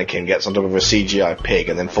CGI Anakin gets on top of a CGI pig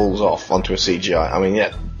and then falls off onto a CGI. I mean,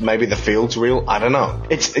 yeah, maybe the field's real, I don't know.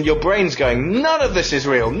 It's your brain's going, none of this is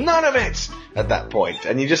real, none of it! At that point,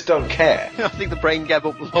 and you just don't care. I think the brain gave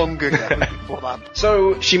up long ago before that.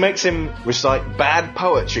 So she makes him recite bad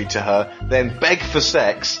poetry to her, then beg for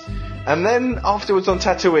sex, and then afterwards on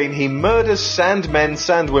Tatooine he murders sand men,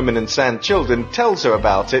 sand women and sand children, tells her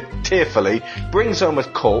about it tearfully, brings home a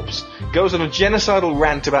corpse, goes on a genocidal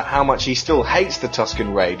rant about how much he still hates the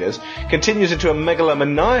Tusken Raiders, continues into a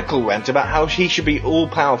megalomaniacal rant about how he should be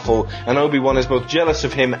all-powerful and Obi-Wan is both jealous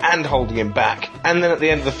of him and holding him back, and then at the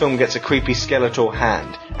end of the film gets a creepy Skeletor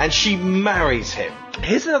hand, and she marries him.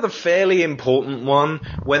 Here's another fairly important one.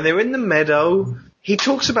 When they're in the meadow, he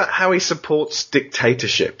talks about how he supports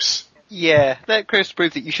dictatorships. Yeah, that goes to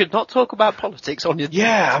prove that you should not talk about politics on your...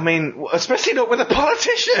 Yeah, I mean, especially not with a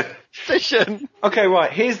politician. Okay,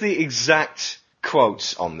 right, here's the exact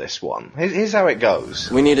quotes on this one. Here's how it goes.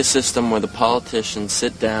 We need a system where the politicians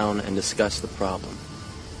sit down and discuss the problem.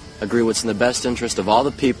 Agree what's in the best interest of all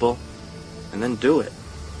the people, and then do it.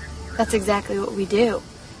 That's exactly what we do.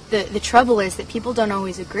 The trouble is that people don't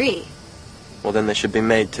always agree. Well, then they should be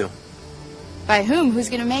made to. By whom? Who's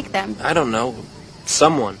gonna make them? I don't know.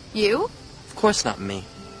 Someone. You? Of course not me.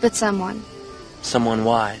 But someone. Someone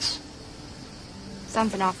wise.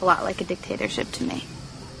 Sounds an awful lot like a dictatorship to me.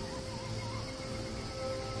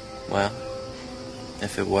 Well,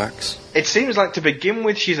 if it works. It seems like to begin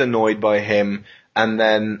with she's annoyed by him, and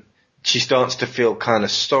then she starts to feel kind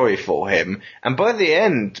of sorry for him. And by the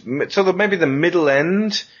end, sort of maybe the middle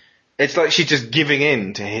end, it's like she's just giving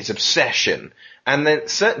in to his obsession. And then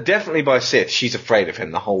definitely by Sith, she's afraid of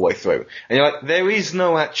him the whole way through. And you're like, there is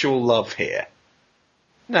no actual love here.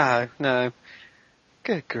 No.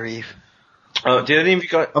 Good grief. Did any of you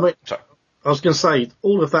guys... Sorry. I was going to say,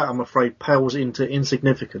 all of that, I'm afraid, pales into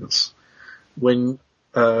insignificance when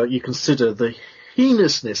you consider the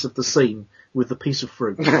heinousness of the scene with the piece of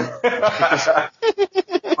fruit.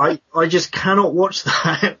 I just cannot watch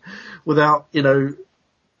that without,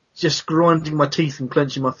 just grinding my teeth and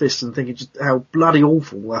clenching my fists and thinking just how bloody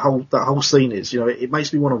awful that whole scene is. It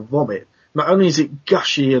makes me want to vomit. Not only is it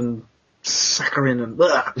gushy and saccharine and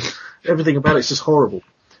everything about it's just horrible,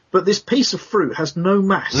 but this piece of fruit has no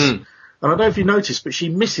mass. And I don't know if you noticed, but she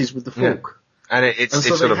misses with the fork. Yeah. And it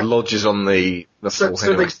sort of lodges on the fork.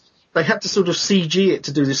 So they had to sort of CG it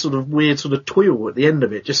to do this sort of weird sort of twirl at the end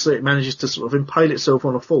of it, just so it manages to sort of impale itself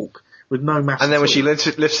on a fork with no mass. And then when she lifts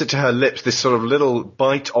it to her lips, this sort of little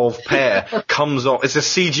bite of pear comes off. It's a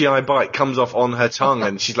CGI bite, comes off on her tongue,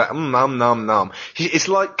 and she's like, nom, nom, nom. It's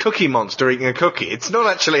like Cookie Monster eating a cookie. It's not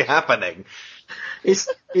actually happening. It's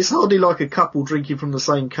hardly like a couple drinking from the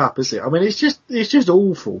same cup, is it? I mean, it's just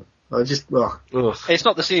awful. It's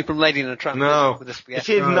not the scene from Lady in a Tramp. No. With the if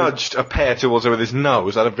he had nudged a pear towards her with his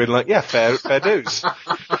nose, I'd have been like, yeah, fair dues.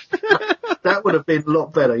 That would have been a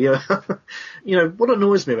lot better, yeah. What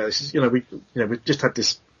annoys me about this is, we just had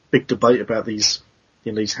this big debate about these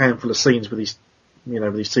handful of scenes with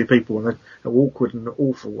these two people, and they're awkward and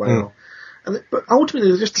awful. Wow. But ultimately,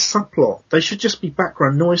 they're just a subplot. They should just be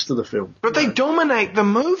background noise to the film. But they dominate the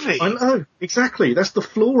movie. I know, exactly. That's the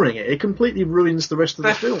flaw in it. It completely ruins the rest of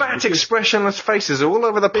the film. Their fat, expressionless faces are all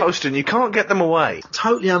over the poster, and you can't get them away.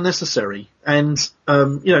 Totally unnecessary. And,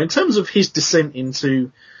 in terms of his descent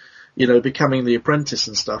into, becoming the apprentice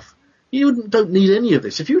and stuff, you don't need any of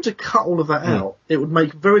this. If you were to cut all of that out, it would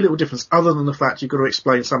make very little difference, other than the fact you've got to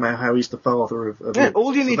explain somehow how he's the father of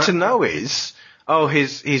all you need to know is...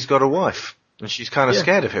 he's got a wife, and she's kind of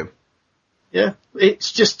scared of him. Yeah,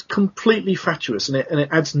 it's just completely fatuous, and it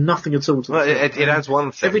adds nothing at all to the film. It adds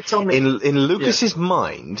one thing. Every time in Lucas's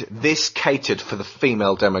mind, this catered for the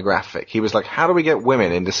female demographic. He was like, how do we get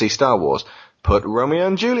women in to see Star Wars? Put Romeo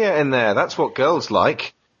and Juliet in there. That's what girls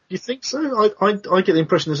like. Do you think so? I get the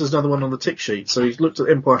impression this is another one on the tick sheet. So he's looked at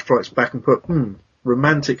Empire Strikes Back and put,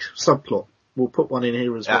 romantic subplot. We'll put one in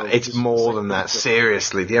here as well. It's more than that,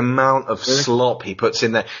 seriously. The amount of slop he puts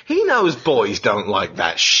in there. He knows boys don't like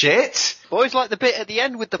that shit. Boys like the bit at the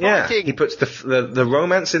end with the fighting. He puts the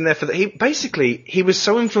romance in there for he was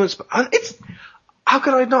so influenced by, how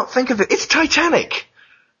could I not think of it? It's Titanic.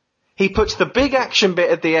 He puts the big action bit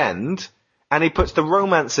at the end, and he puts the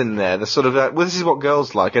romance in there, the sort of, this is what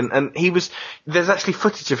girls like, and there's actually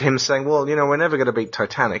footage of him saying, well, we're never going to beat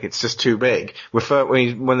Titanic, it's just too big,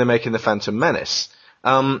 when they're making The Phantom Menace.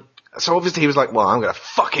 So obviously he was like, well, I'm going to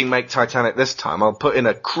fucking make Titanic this time, I'll put in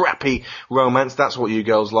a crappy romance, that's what you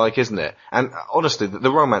girls like, isn't it? And honestly,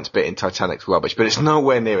 the romance bit in Titanic's rubbish, but it's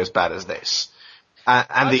nowhere near as bad as this.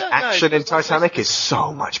 And the action in Titanic is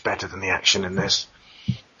so much better than the action in this.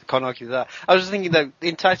 Can't argue that. I was just thinking though,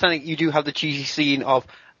 in Titanic you do have the cheesy scene of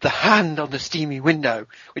the hand on the steamy window,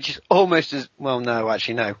 which is almost as, well no,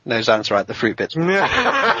 actually no. No, Zan's right, the fruit bit's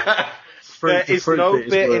There is no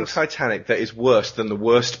bit in Titanic that is worse than the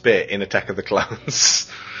worst bit in Attack of the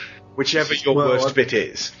Clones. Whichever your worst bit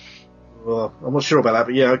is. Well, I'm not sure about that,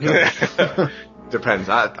 but yeah, okay. Depends.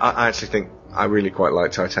 I actually think I really quite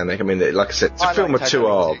like Titanic. I mean, like I said, it's a film of two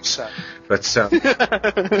halves. But,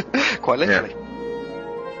 quite literally. Yeah.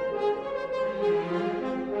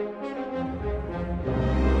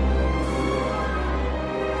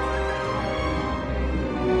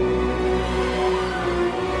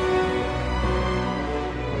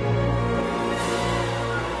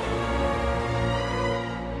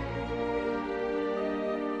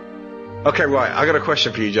 Okay, right, I got a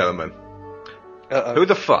question for you gentlemen. Who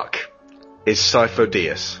the fuck is Sifo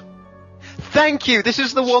Dyas? Thank you! This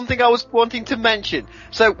is the one thing I was wanting to mention.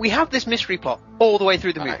 So, we have this mystery plot all the way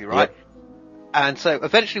through the movie, right? Yep. And so,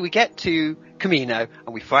 eventually we get to Kamino,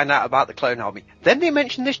 and we find out about the clone army. Then they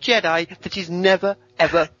mention this Jedi that is never,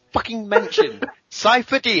 ever fucking mentioned.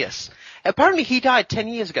 Sifo Dyas. Apparently he died 10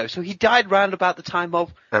 years ago, so he died round about the time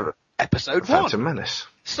of Episode 1. Phantom Menace.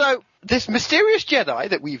 So, this mysterious Jedi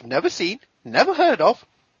that we've never seen, never heard of,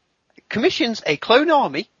 commissions a clone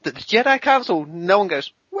army that the Jedi Council, no one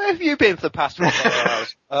goes, where have you been for the past 24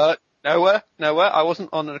 hours? Nowhere. I wasn't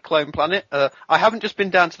on a clone planet. I haven't just been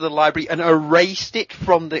down to the library and erased it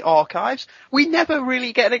from the archives. We never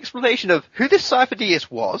really get an explanation of who this Cypher Dyas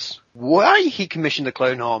was, why he commissioned the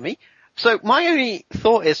clone army. So my only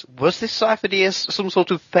thought is, was this Cypher Dyas some sort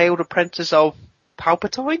of failed apprentice of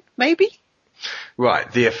Palpatine, maybe?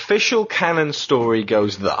 Right, the official canon story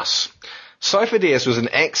goes thus. Cypher Dyas was an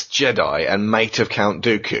ex-Jedi and mate of Count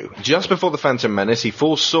Dooku. Just before the Phantom Menace, he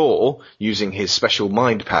foresaw, using his special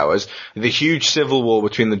mind powers, the huge civil war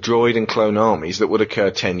between the droid and clone armies that would occur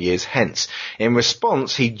 10 years hence. In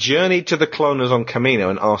response, he journeyed to the cloners on Kamino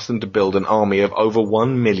and asked them to build an army of over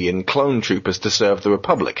 1 million clone troopers to serve the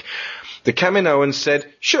Republic. The Kaminoans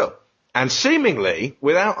said, sure. And seemingly,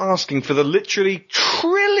 without asking for the literally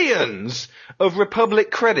trillions of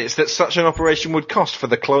Republic credits that such an operation would cost for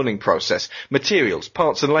the cloning process, materials,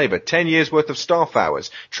 parts and labour, 10 years worth of staff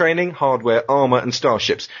hours, training, hardware, armour and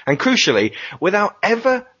starships, and crucially, without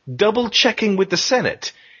ever double-checking with the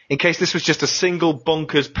Senate, in case this was just a single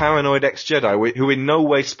bonkers paranoid ex-Jedi who in no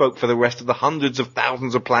way spoke for the rest of the hundreds of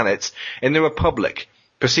thousands of planets in the Republic,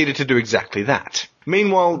 proceeded to do exactly that.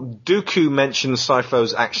 Meanwhile, Dooku mentioned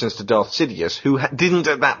Sifo-'s actions to Darth Sidious, who didn't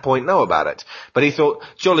at that point know about it, but he thought,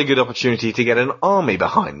 jolly good opportunity to get an army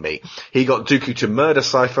behind me. He got Dooku to murder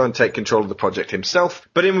Sifo and take control of the project himself,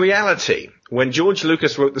 but in reality, when George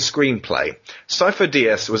Lucas wrote the screenplay, Cypher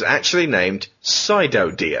Dyas was actually named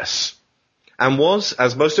Sido Dyas, and was,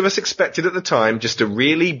 as most of us expected at the time, just a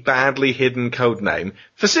really badly hidden codename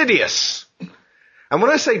for Sidious. And when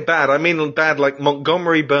I say bad, I mean bad like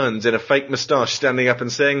Montgomery Burns in a fake moustache standing up and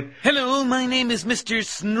saying, "Hello, my name is Mr.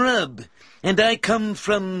 Snrub, and I come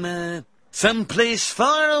from, someplace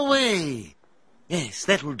far away." Yes,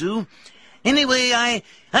 that will do. Anyway,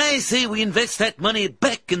 I say we invest that money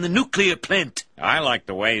back in the nuclear plant. I like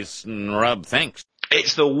the way Snrub thinks.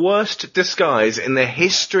 It's the worst disguise in the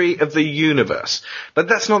history of the universe. But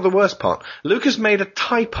that's not the worst part. Lucas made a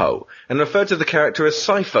typo and referred to the character as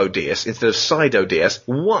Sifo Dyas instead of Sido Dyas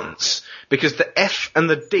once, because the F and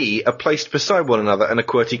the D are placed beside one another on a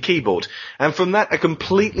QWERTY keyboard. And from that, a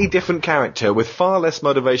completely different character with far less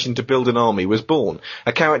motivation to build an army was born.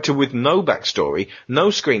 A character with no backstory,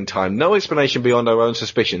 no screen time, no explanation beyond our own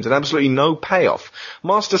suspicions, and absolutely no payoff.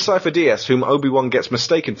 Master Cypher Dyas, whom Obi-Wan gets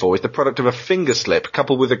mistaken for, is the product of a finger slip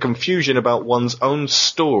coupled with a confusion about one's own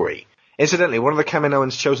story. Incidentally, one of the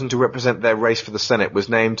Kaminoans chosen to represent their race for the Senate was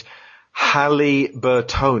named Halle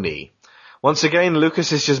Bertoni. Once again,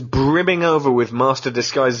 Lucas is just brimming over with master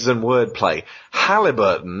disguises and wordplay.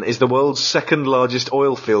 Halliburton is the world's second largest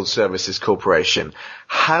oil field services corporation.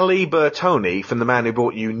 Halle Bertoni from the man who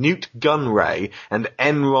brought you Newt Gunray and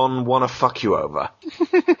Enron Wanna Fuck You Over.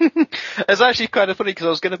 It's actually kind of funny because I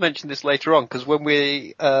was going to mention this later on, because when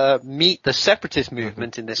we meet the separatist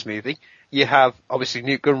movement in this movie, you have obviously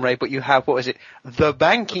Newt Gunray, but you have, what is it, the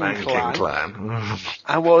Banking Clan.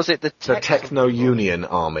 And what was it, the Techno-Union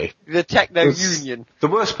Army. The Techno-Union. The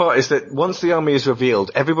worst part is that once the army is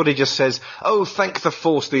revealed, everybody just says, oh, thank the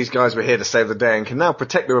Force these guys were here to save the day and can now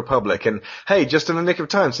protect the Republic, and hey, just in the nick of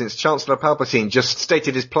time since Chancellor Palpatine just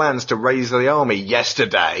stated his plans to raise the army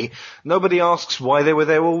yesterday, nobody asks why they were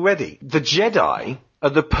there already. The Jedi are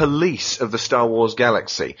the police of the Star Wars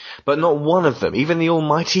galaxy, but not one of them, even the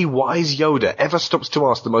almighty wise Yoda, ever stops to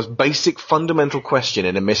ask the most basic fundamental question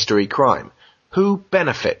in a mystery crime. Who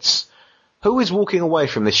benefits? Who is walking away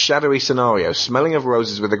from this shadowy scenario, smelling of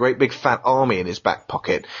roses with a great big fat army in his back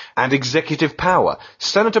pocket, and executive power?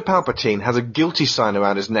 Senator Palpatine has a guilty sign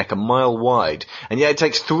around his neck a mile wide, and yet it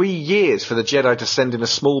takes 3 years for the Jedi to send in a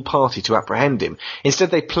small party to apprehend him. Instead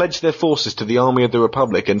they pledge their forces to the army of the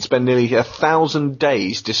Republic and spend nearly 1,000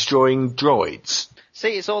 days destroying droids.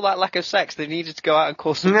 See, it's all that lack of sex. They needed to go out and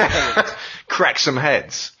cause some violence. Crack some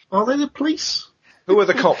heads. Are they the police? Who are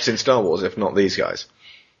the cops in Star Wars if not these guys?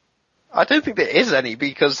 I don't think there is any,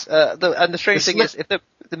 because the strange thing is, if they're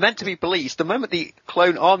meant to be police, the moment the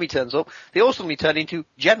clone army turns up, they all suddenly turn into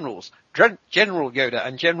generals. General Yoda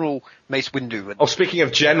and General Mace Windu. Oh, speaking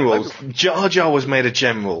of generals, Jar Jar was made a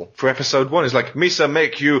general for episode 1. It's like, Misa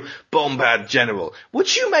make you Bombad general.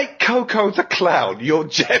 Would you make Coco the Clown your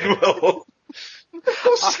general? Of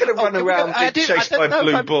course he's going to run around and get chased by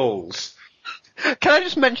blue balls. Can I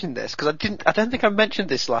just mention this? Because I don't think I mentioned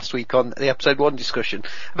this last week on the episode 1 discussion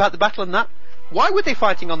about the battle and that. Why were they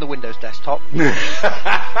fighting on the Windows desktop? Oh,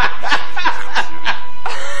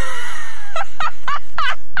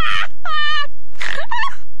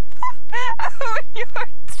 you're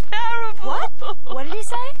terrible. What? What did he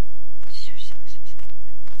say?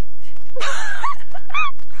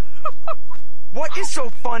 What is so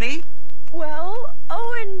funny? Well,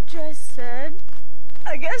 Owen just said,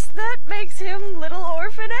 I guess that makes him Little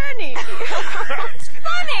Orphan Annie. It's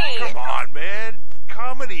funny! Come on, man.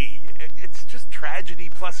 Comedy. It's just tragedy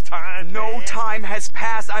plus time. No man. time has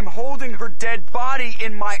passed. I'm holding her dead body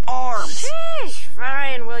in my arms. Sheesh,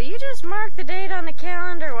 fine. Will you just mark the date on the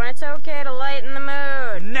calendar when it's okay to lighten the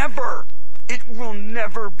mood? Never. It will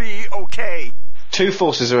never be okay. Two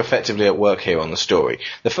forces are effectively at work here on the story.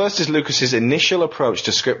 The first is Lucas's initial approach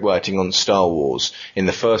to script writing on Star Wars in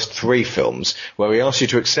the first 3 films, where he asks you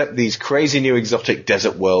to accept these crazy new exotic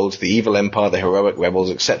desert worlds, the evil empire, the heroic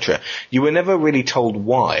rebels, etc. You were never really told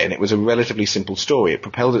why, and it was a relatively simple story. It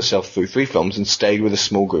propelled itself through 3 films and stayed with a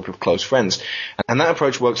small group of close friends. And that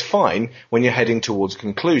approach works fine when you're heading towards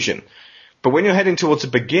conclusion. But when you're heading towards a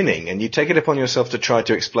beginning, and you take it upon yourself to try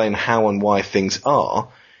to explain how and why things are,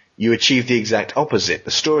 you achieve the exact opposite.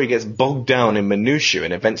 The story gets bogged down in minutiae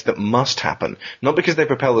and events that must happen, not because they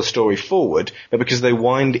propel the story forward, but because they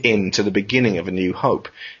wind into the beginning of A New Hope.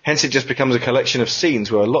 Hence it just becomes a collection of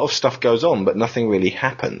scenes where a lot of stuff goes on, but nothing really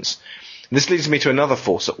happens. This leads me to another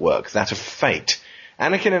force at work, that of fate.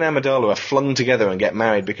 Anakin and Amidala are flung together and get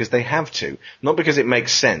married because they have to, not because it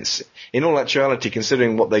makes sense. In all actuality,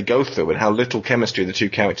 considering what they go through and how little chemistry the two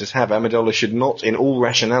characters have, Amidala should not, in all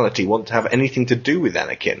rationality, want to have anything to do with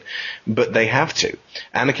Anakin. But they have to.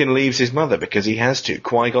 Anakin leaves his mother because he has to.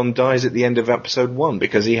 Qui-Gon dies at the end of Episode 1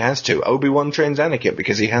 because he has to. Obi-Wan trains Anakin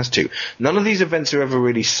because he has to. None of these events are ever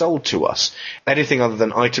really sold to us. Anything other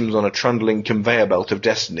than items on a trundling conveyor belt of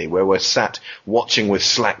destiny where we're sat watching with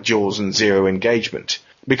slack jaws and zero engagement.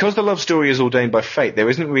 Because the love story is ordained by fate, there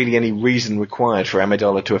isn't really any reason required for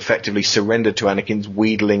Amidala to effectively surrender to Anakin's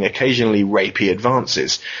wheedling, occasionally rapey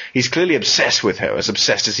advances. He's clearly obsessed with her, as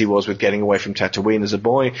obsessed as he was with getting away from Tatooine as a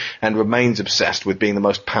boy, and remains obsessed with being the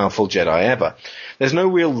most powerful Jedi ever. There's no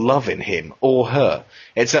real love in him, or her.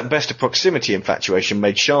 It's at best a proximity infatuation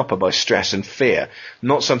made sharper by stress and fear,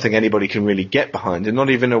 not something anybody can really get behind, and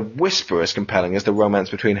not even a whisper as compelling as the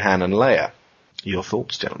romance between Han and Leia. Your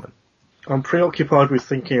thoughts, gentlemen? I'm preoccupied with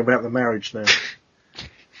thinking about the marriage now.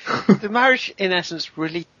 The marriage, in essence,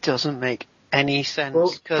 really doesn't make any sense.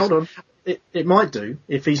 Well, hold on. It might do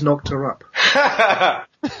if he's knocked her up.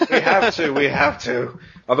 We have to.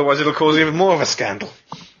 Otherwise it'll cause even more of a scandal.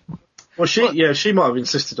 Well, she might have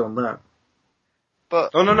insisted on that.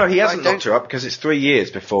 But oh, no, he hasn't knocked her up because it's 3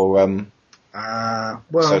 years before, well,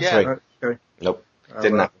 yeah. Okay. Nope.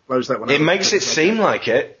 Didn't happen. Close that one it out. makes it seem like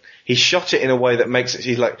it. He shot it in a way that makes it,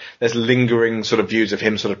 he's like, there's lingering sort of views of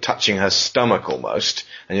him sort of touching her stomach almost.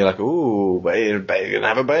 And you're like, ooh, baby, gonna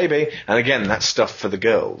have a baby. And again, that's stuff for the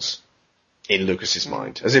girls. In Lucas's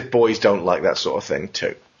mind. As if boys don't like that sort of thing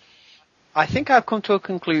too. I think I've come to a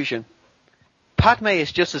conclusion. Padme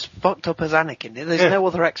is just as fucked up as Anakin. There's no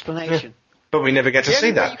other explanation. But we never get to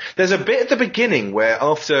see that. There's a bit at the beginning where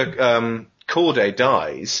after Corday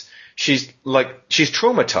dies, she's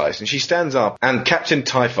traumatized and she stands up and Captain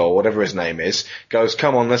Typho, or whatever his name is, goes,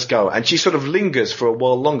 come on, let's go. And she sort of lingers for a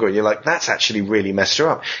while longer and you're like, that's actually really messed her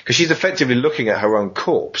up. Because she's effectively looking at her own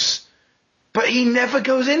corpse. But he never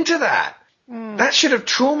goes into that. That should have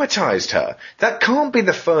traumatized her. That can't be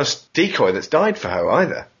the first decoy that's died for her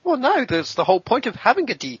either. Well, no, that's the whole point of having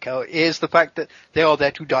a decoy is the fact that they are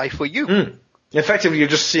there to die for you. Effectively, you're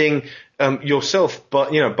just seeing yourself, but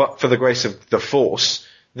for the grace of the Force,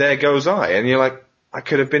 there goes I. And you're like, I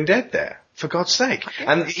could have been dead there, for God's sake.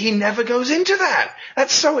 And he never goes into that.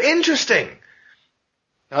 That's so interesting.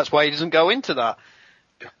 That's why he doesn't go into that.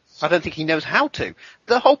 I don't think he knows how to.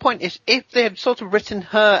 The whole point is, if they had sort of written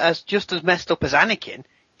her as just as messed up as Anakin,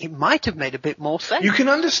 it might have made a bit more sense. You can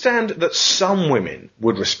understand that some women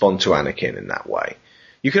would respond to Anakin in that way.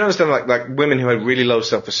 You can understand like women who had really low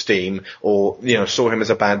self-esteem or, saw him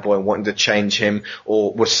as a bad boy and wanted to change him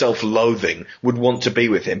or were self-loathing would want to be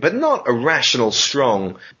with him. But not a rational,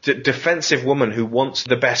 strong, defensive woman who wants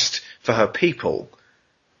the best for her people.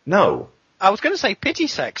 No. I was going to say pity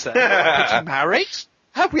sex then. Pity marriage?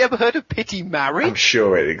 Have we ever heard of pity marriage? I'm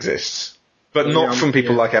sure it exists. But not from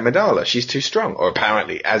people like Amidala. She's too strong. Or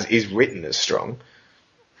apparently, as is written as strong.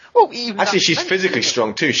 Well, actually, she's physically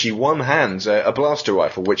strong too. She one-hands a blaster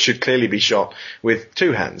rifle, which should clearly be shot with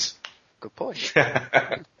 2 hands. Good point.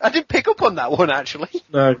 I didn't pick up on that one, actually.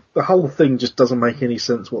 No, the whole thing just doesn't make any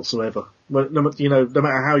sense whatsoever. No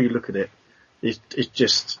matter how you look at it, it's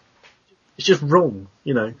just wrong,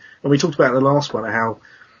 And we talked about in the last one how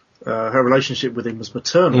her relationship with him was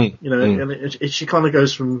maternal, and she kind of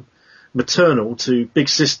goes from maternal to big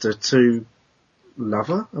sister to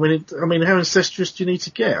lover. I mean, how incestuous do you need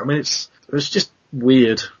to get? I mean, it's just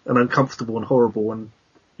weird and uncomfortable and horrible, and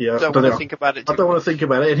I don't want to think about it. I don't want to think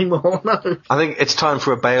about it anymore. No. I think it's time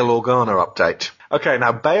for a Bail Organa update. Okay,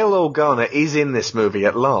 now Bail Organa is in this movie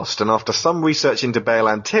at last, and after some research into Bail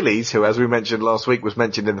Antilles, who, as we mentioned last week, was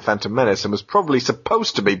mentioned in The Phantom Menace and was probably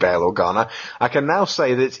supposed to be Bail Organa, I can now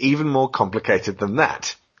say that it's even more complicated than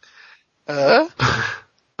that.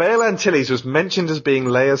 Bail Antilles was mentioned as being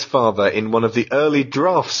Leia's father in one of the early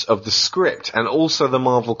drafts of the script, and also the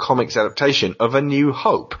Marvel Comics adaptation of A New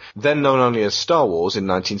Hope, then known only as Star Wars, in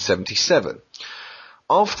 1977.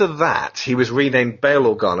 After that, he was renamed Bail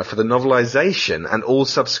Organa for the novelization and all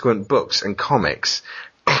subsequent books and comics.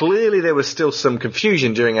 Clearly there was still some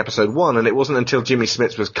confusion during episode 1, and it wasn't until Jimmy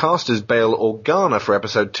Smits was cast as Bail Organa for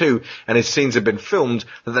episode 2 and his scenes had been filmed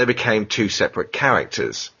that they became two separate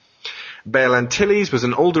characters. Bail Antilles was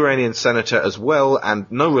an Alderaanian senator as well,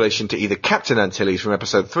 and no relation to either Captain Antilles from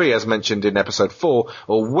episode 3 as mentioned in episode 4,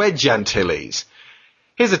 or Wedge Antilles.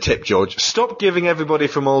 Here's a tip, George. Stop giving everybody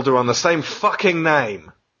from Alderaan the same fucking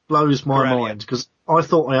name. Blows my mind, because I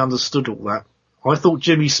thought I understood all that. I thought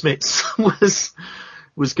Jimmy Smits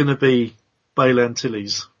was going to be Bail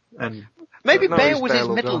Antilles. And maybe no, Bail was Bail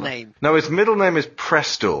his middle Organa. name. No, his middle name is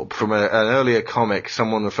Prestor. From an earlier comic,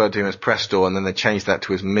 someone referred to him as Prestor, and then they changed that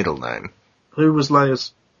to his middle name. Who was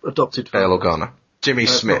Leia's adopted father? Bail Organa. Jimmy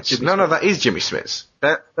Smits. Jimmy No, Smits. that is Jimmy Smits.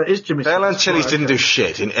 That is Jimmy Bail Smits. Antilles Right, didn't okay. do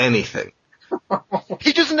shit in anything.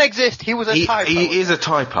 He doesn't exist. He was a typo. He is a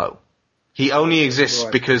typo. He only exists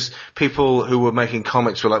Right. because people who were making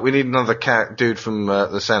comics were like, we need another dude from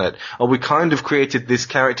the Senate. Oh, we kind of created this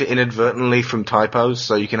character inadvertently from typos,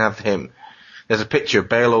 so you can have him. There's a picture of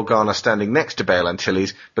Bail Organa standing next to Bail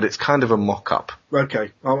Antilles, but it's kind of a mock-up.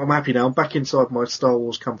 Okay, I'm happy now. I'm back inside my Star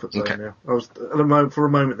Wars comfort zone Okay. now. For a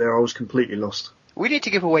moment there, I was completely lost. We need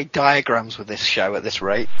to give away diagrams with this show at this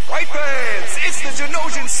rate. Right, fans, it's the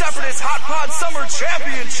Genosian Separatist Hot Pod Summer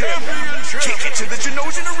Championship. Kick it to the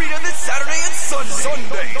Genosian Arena this Saturday and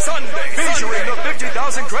Sunday. Featuring the 50,000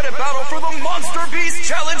 credit battle for the Monster Beast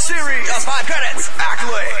Challenge Series. Just 5 credits. With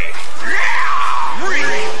Ackley.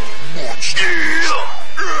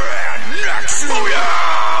 Nexus. Oh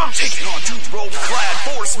yeah! Taking on 2 robe-clad,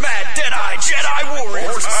 force-mad, dead-eye Jedi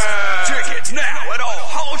warriors. Tickets now at all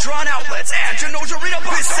Holotron outlets and Genosha Arena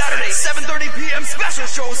this Saturday, 7:30 p.m. Special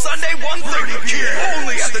show Sunday, 1:30 p.m.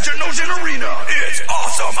 Only at the Genosha Arena. It's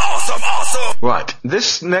awesome. Right,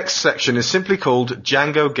 this next section is simply called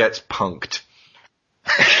Django Gets Punked.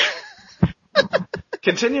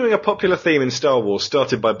 Continuing a popular theme in Star Wars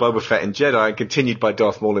started by Boba Fett in Jedi and continued by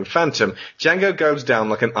Darth Maul in Phantom, Django goes down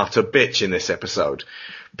like an utter bitch in this episode.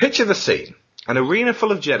 Picture the scene. An arena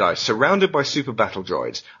full of Jedi surrounded by super battle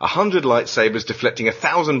droids, 100 lightsabers deflecting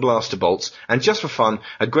 1,000 blaster bolts, and just for fun,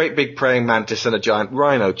 a great big praying mantis and a giant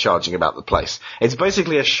rhino charging about the place. It's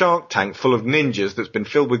basically a shark tank full of ninjas that's been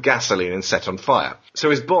filled with gasoline and set on fire.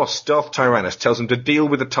 So his boss, Darth Tyrannus, tells him to deal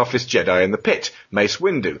with the toughest Jedi in the pit, Mace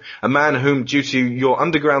Windu, a man whom, due to your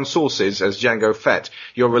underground sources as Jango Fett,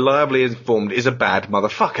 you're reliably informed is a bad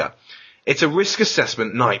motherfucker. It's a risk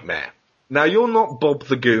assessment nightmare. Now, you're not Bob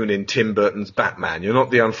the Goon in Tim Burton's Batman. You're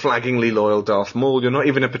not the unflaggingly loyal Darth Maul. You're not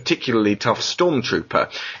even a particularly tough stormtrooper.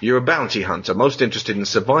 You're a bounty hunter, most interested in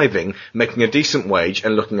surviving, making a decent wage,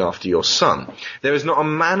 and looking after your son. There is not a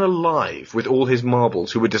man alive with all his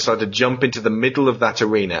marbles who would decide to jump into the middle of that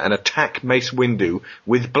arena and attack Mace Windu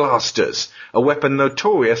with blasters, a weapon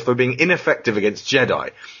notorious for being ineffective against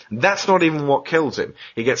Jedi. That's not even what kills him.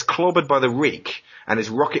 He gets clobbered by the reek, and his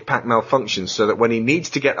rocket pack malfunctions so that when he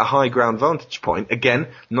needs to get a high ground vantage point, again,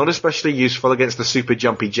 not especially useful against the super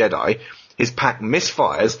jumpy Jedi, his pack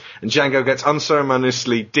misfires and Django gets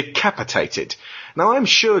unceremoniously decapitated. Now, I'm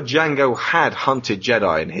sure Django had hunted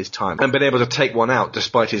Jedi in his time and been able to take one out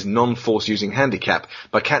despite his non-force using handicap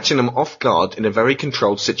by catching them off guard in a very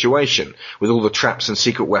controlled situation with all the traps and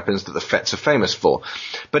secret weapons that the Fets are famous for.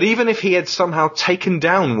 But even if he had somehow taken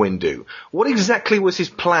down Windu, what exactly was his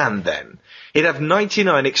plan then? He'd have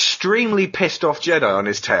 99 extremely pissed off Jedi on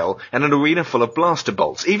his tail and an arena full of blaster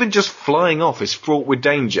bolts. Even just flying off is fraught with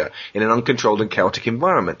danger in an uncontrolled and chaotic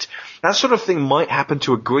environment. That sort of thing might happen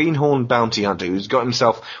to a greenhorn bounty hunter who's got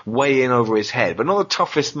himself way in over his head, but not the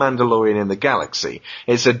toughest Mandalorian in the galaxy.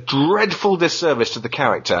 It's a dreadful disservice to the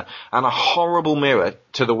character and a horrible mirror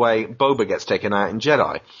to the way Boba gets taken out in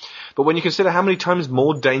Jedi. But when you consider how many times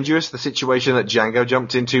more dangerous the situation that Django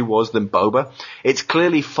jumped into was than Boba, it's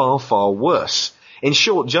clearly far, far worse. In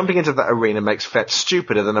short, jumping into that arena makes Fett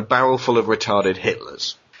stupider than a barrel full of retarded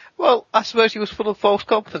Hitlers. Well, I suppose he was full of false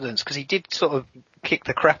confidence, because he did sort of kick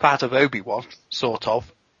the crap out of Obi-Wan, sort of,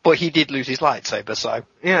 but he did lose his lightsaber, so...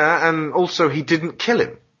 Yeah, and also he didn't kill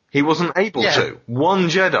him. He wasn't able to. One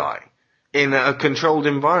Jedi in a controlled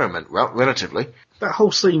environment, well, relatively. That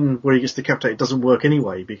whole scene where he gets decapitated doesn't work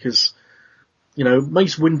anyway, because You know,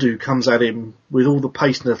 Mace Windu comes at him with all the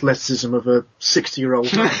pace and athleticism of a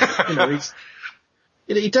 60-year-old man. You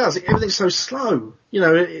know, he does. Everything's so slow. You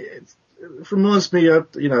know, it reminds me of,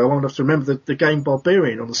 you know, I won't have to remember the game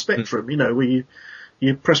Barbarian on the Spectrum, you know, where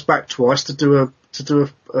you press back twice to do a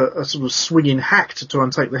sort of swinging hack to try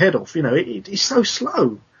and take the head off. You know, it's so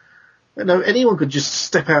slow. You know, anyone could just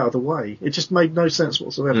step out of the way. It just made no sense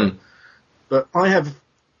whatsoever. But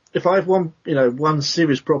if I have one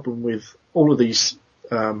serious problem with all of these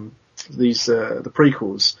the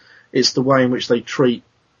prequels, it's the way in which they treat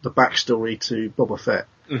the backstory to Boba Fett.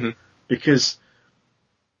 Because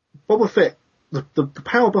Boba Fett, the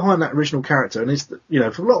power behind that original character, and it's, you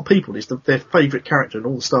know, for a lot of people, it's their favourite character in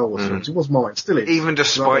all the Star Wars films. It was mine, still is. Even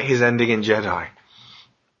despite his ending in Jedi.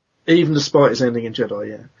 Even despite his ending in Jedi,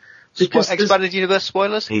 yeah. Because expanded universe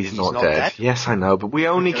spoilers? He's not dead. Yes, I know, but we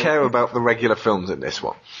only care about the regular films in this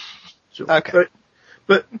one. Sure. Okay.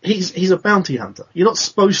 But he's a bounty hunter. You're not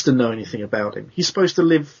supposed to know anything about him. He's supposed to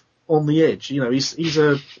live on the edge. You know, he's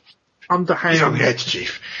a underhand. He's on the edge,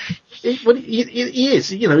 Chief. He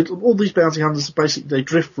is. You know, all these bounty hunters basically, they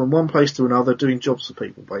drift from one place to another doing jobs for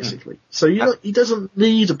people, basically. So he doesn't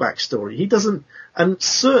need a backstory. He doesn't, and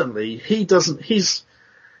certainly he doesn't. His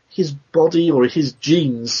body or his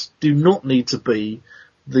genes do not need to be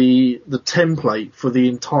the template for the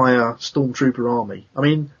entire Stormtrooper army. I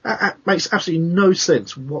mean, that makes absolutely no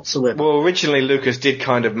sense whatsoever. Well, originally Lucas did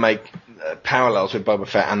kind of make parallels with Boba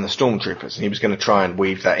Fett and the Stormtroopers, and he was going to try and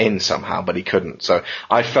weave that in somehow, but he couldn't. So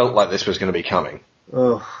I felt like this was going to be coming.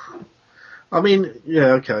 Oh, I mean,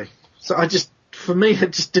 yeah, okay. So for me, I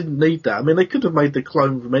just didn't need that. I mean, they could have made the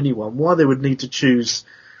clone from anyone. Why they would need to choose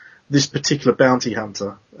this particular bounty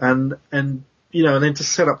hunter, and you know, and then to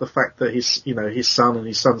set up the fact that his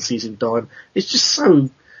son sees him dying, it's just so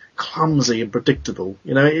clumsy and predictable.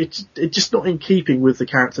 You know, it's just not in keeping with the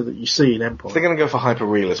character that you see in Empire. They're going to go for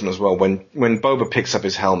hyper-realism as well. When Boba picks up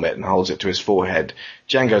his helmet and holds it to his forehead,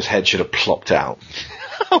 Jango's head should have plopped out.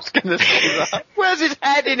 I was going to say that. Where's his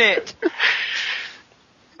head in it?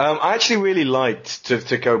 I actually really liked,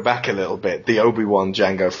 to go back a little bit, the Obi-Wan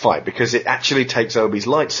Jango fight, because it actually takes Obi's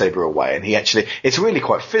lightsaber away, and it's really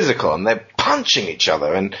quite physical, and they're punching each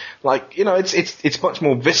other, and like, you know, it's much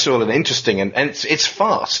more visceral and interesting, and it's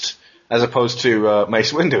fast, as opposed to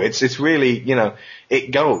Mace Windu. It's really, you know, it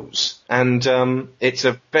goes, and it's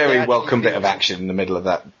a very welcome bit of action in the middle of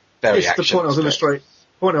that very action. The point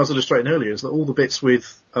I was illustrating earlier is that all the bits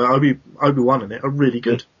with Obi-Wan in it are really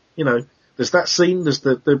good. You know, there's that scene, there's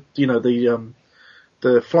the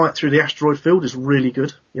flight through the asteroid field is really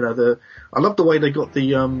good. You know, I love the way they got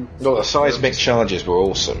the the seismic charges were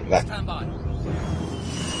awesome. I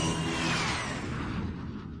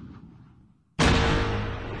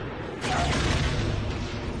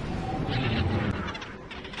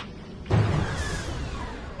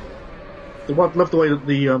love the way that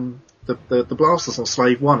the blasters on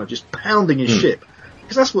Slave One are just pounding his ship.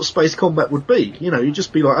 Because that's what space combat would be. You know, you'd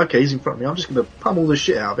just be like, okay, he's in front of me, I'm just going to pummel the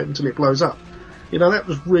shit out of it until it blows up. You know, that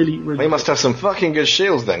was really, really They must have some fucking good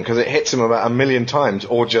shields then, because it hits him about 1,000,000 times,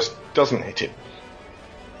 or just doesn't hit him.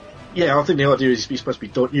 Yeah, I think the idea is he's supposed to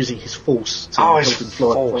be using his force to help him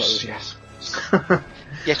fly. Force, yes.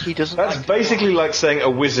 Yet he doesn't. That's basically like saying a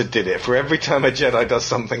wizard did it. For every time a Jedi does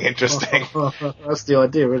something interesting. That's the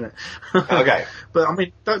idea, isn't it? Okay. But I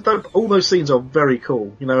mean, all those scenes are very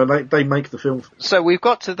cool. You know, and they make the film. So we've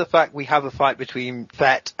got to the fact we have a fight between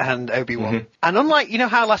Fett and Obi-Wan, and unlike, you know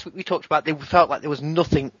how last week we talked about, they felt like there was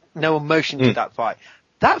no emotion to that fight.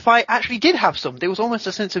 That fight actually did have some. There was almost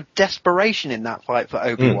a sense of desperation in that fight for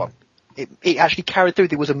Obi-Wan. It actually carried through.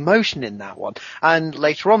 There was emotion in that one. And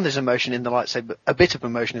later on there's emotion in the lightsaber, a bit of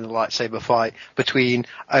emotion in the lightsaber fight between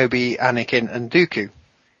Obi, Anakin and Dooku.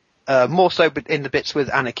 More so in the bits with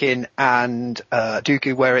Anakin and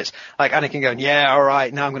Dooku, where it's like Anakin going, yeah,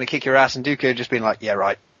 alright, now I'm going to kick your ass, and Dooku just being like, yeah,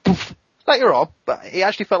 right. Poof. Later on, but it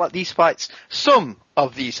actually felt like some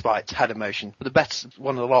of these fights had emotion. But the best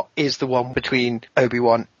one of the lot is the one between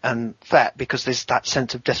Obi-Wan and Fett, because there's that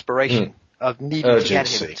sense of desperation. Of needing to get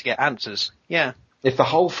him to get answers. Yeah. If the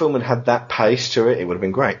whole film had that pace to it, it would have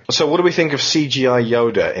been great. So what do we think of CGI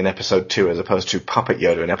Yoda in episode 2 as opposed to puppet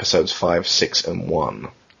Yoda in episodes 5, 6 and 1?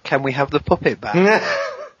 Can we have the puppet back?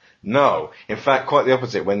 No. In fact, quite the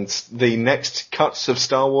opposite. When the next cuts of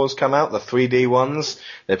Star Wars come out, the 3D ones,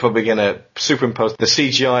 they're probably going to superimpose the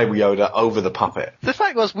CGI Yoda over the puppet. The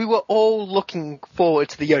fact was, we were all looking forward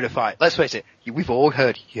to the Yoda fight. Let's face it, we've all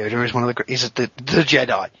heard Yoda is one of he's the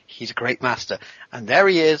Jedi. He's a great master. And there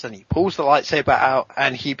he is, and he pulls the lightsaber out,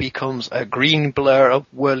 and he becomes a green blur of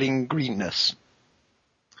whirling greenness.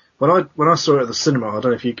 When I saw it at the cinema, I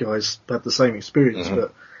don't know if you guys had the same experience,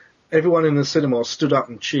 but Everyone in the cinema stood up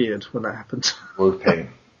and cheered when that happened. Whooping.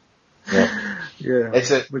 Yeah. Yeah.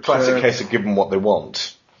 It's a classic case of give them what they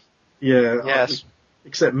want. Yeah. Yes.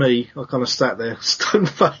 Except me, I kind of sat there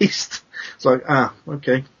stone-faced. It's like,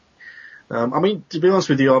 okay. I mean, to be honest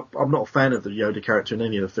with you, I'm not a fan of the Yoda character in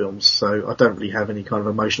any of the films, so I don't really have any kind of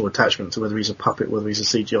emotional attachment to whether he's a puppet, whether he's a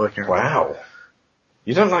CGI character. Wow.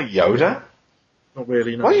 You don't like Yoda? Not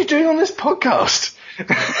really, no. What are you doing on this podcast?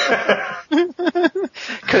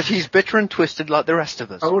 Because he's bitter and twisted like the rest of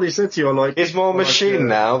us. I already said to you, I like... He's more machine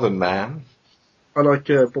now than man. I like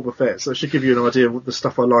Boba Fett, so it should give you an idea of the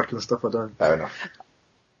stuff I like and the stuff I don't. Fair enough.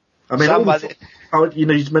 I mean, you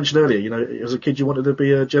mentioned earlier, as a kid you wanted to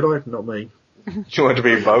be a Jedi, not me. You wanted to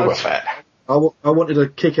be Boba Fett. I wanted a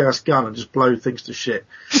kick-ass gun and just blow things to shit.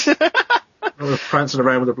 I was prancing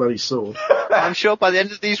around with a bloody sword. I'm sure by the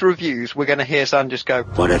end of these reviews, we're going to hear Sam just go,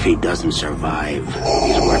 "What if he doesn't survive?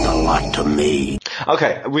 He's worth a lot to me."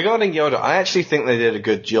 Okay, regarding Yoda, I actually think they did a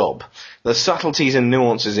good job. The subtleties and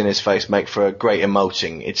nuances in his face make for a great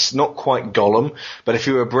emoting. It's not quite Gollum, but if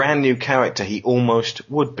you were a brand new character, he almost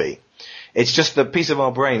would be. It's just the piece of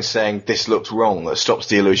our brain saying this looks wrong that stops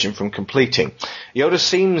the illusion from completing. Yoda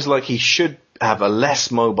seems like he should have a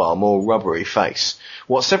less mobile, more rubbery face.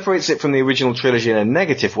 What separates it from the original trilogy in a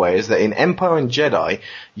negative way is that in Empire and Jedi,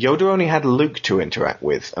 Yoda only had Luke to interact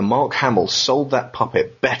with, and Mark Hamill sold that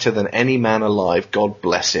puppet better than any man alive, God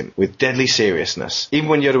bless him, with deadly seriousness. Even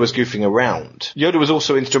when Yoda was goofing around. Yoda was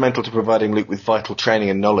also instrumental to providing Luke with vital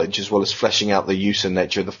training and knowledge, as well as fleshing out the use and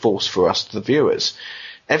nature of the Force for us, the viewers.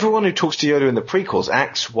 Everyone who talks to Yoda in the prequels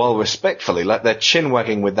acts, while respectfully, like they're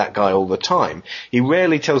chin-wagging with that guy all the time. He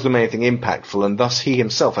rarely tells them anything impactful, and thus he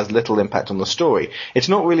himself has little impact on the story. It's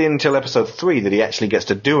not really until episode 3 that he actually gets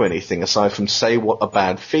to do anything, aside from say what a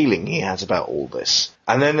bad feeling he has about all this.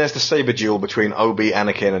 And then there's the saber duel between Obi,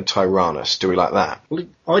 Anakin, and Tyrannus. Do we like that? Well,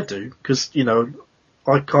 I do, because,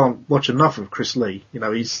 I can't watch enough of Chris Lee.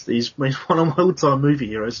 He's one of my all-time movie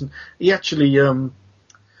heroes, and he actually,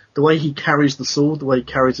 the way he carries the sword, the way he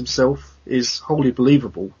carries himself is wholly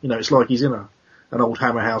believable. It's like he's in an old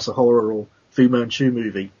Hammer House of Horror or Fu Manchu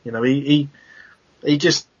movie. He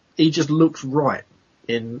just looks right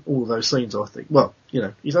in all of those scenes, I think. Well, he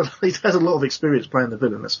has a lot of experience playing the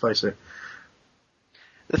villain, let's face it.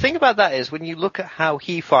 The thing about that is, when you look at how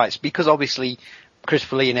he fights, because obviously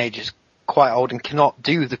Christopher Lee in age is quite old and cannot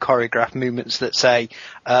do the choreographed movements that, say,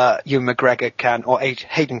 Ewan McGregor can or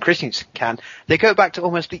Hayden Christensen can, they go back to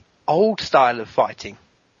almost the old style of fighting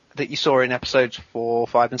that you saw in episodes 4,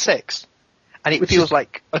 5 and 6. And it feels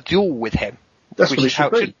like a duel with him. That's which what is how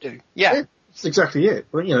it should do. Yeah. That's exactly it.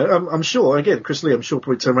 Well, I'm sure, again, Chris Lee,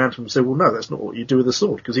 probably turn around to him and say, well, no, that's not what you do with a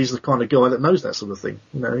sword, because he's the kind of guy that knows that sort of thing.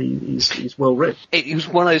 He's well read. It was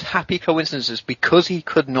one of those happy coincidences, because he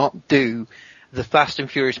could not do the fast and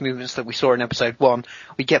furious movements that we saw in episode 1,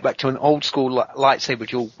 we get back to an old school lightsaber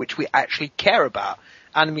duel, which we actually care about.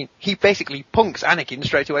 And I mean, he basically punks Anakin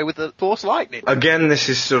straight away with the Force lightning. Again, this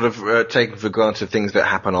is sort of taken for granted things that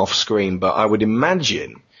happen off screen, but I would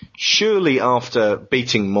imagine, surely after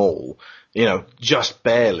beating Maul, just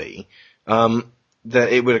barely,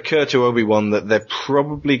 that it would occur to Obi-Wan that there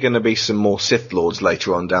probably going to be some more Sith Lords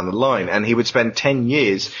later on down the line, and he would spend 10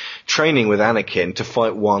 years training with Anakin to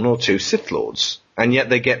fight 1 or 2 Sith Lords. And yet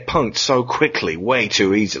they get punked so quickly, way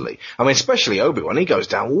too easily. I mean, especially Obi-Wan, he goes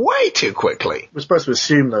down way too quickly. We're supposed to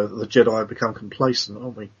assume, though, that the Jedi have become complacent,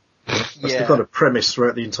 aren't we? That's the kind of premise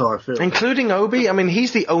throughout the entire film. Including Obi? I mean,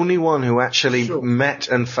 he's the only one who actually met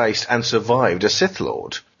and faced and survived a Sith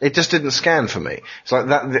Lord. It just didn't scan for me. It's like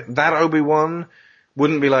that Obi-Wan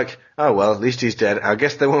wouldn't be like, oh, well, at least he's dead. I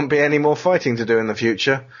guess there won't be any more fighting to do in the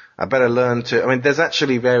future. I better learn to... I mean, there's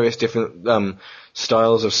actually various different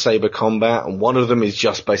styles of saber combat, and one of them is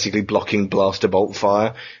just basically blocking blaster bolt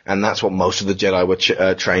fire, and that's what most of the Jedi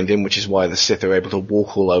were trained in, which is why the Sith are able to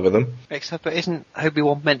walk all over them. Except for isn't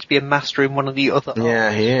Obi-Wan meant to be a master in one of the other arts?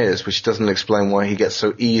 Yeah, he is, which doesn't explain why he gets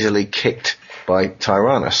so easily kicked by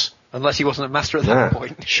Tyrannus. Unless he wasn't a master at that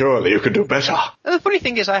point. Surely you could do better. And the funny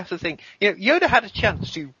thing is, I have to think, Yoda had a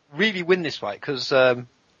chance to really win this fight, because the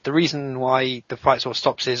reason why the fight sort of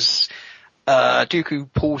stops is Dooku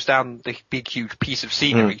pulls down the big, huge piece of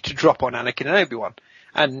scenery to drop on Anakin and Obi-Wan.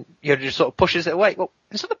 And Yoda just sort of pushes it away. Well,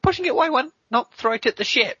 instead of pushing it away, why not throw it at the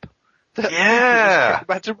ship? Yeah!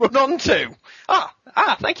 About to run onto.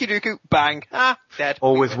 Thank you, Dooku. Bang. Dead.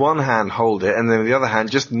 Or with one hand hold it, and then with the other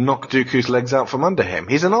hand just knock Dooku's legs out from under him.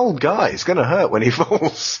 He's an old guy. It's going to hurt when he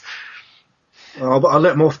falls. But I'll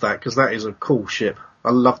let him off that, because that is a cool ship.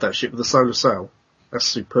 I love that ship with the solar sail. That's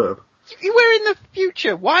superb. We're in the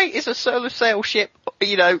future. Why is a solar sail ship,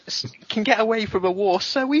 can get away from a war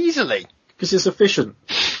so easily? Because it's efficient.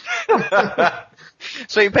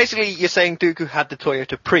 So basically, you're saying Dooku had the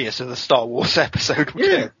Toyota Prius of the Star Wars episode?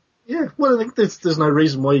 Yeah. Yeah, well, I think there's no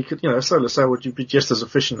reason why you could, a solar sail would be just as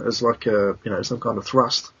efficient as like some kind of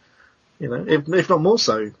thrust. If not more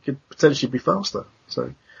so, it could potentially be faster.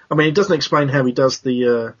 So, I mean, it doesn't explain how he does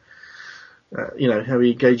the, how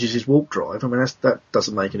he engages his warp drive. I mean, that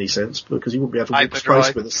doesn't make any sense because he wouldn't be able to warp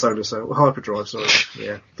space with a solar sail. Hyperdrive, sorry.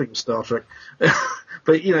 Yeah, I think it was Star Trek.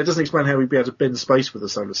 But, it doesn't explain how he'd be able to bend space with a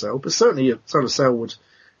solar sail. But certainly a solar sail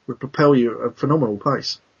would propel you at a phenomenal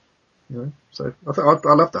pace. So I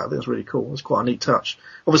love that. I think it's really cool. It's quite a neat touch.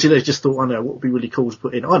 Obviously, they just thought, I know what would be really cool to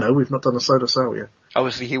put in. I know we've not done a solar sail yet.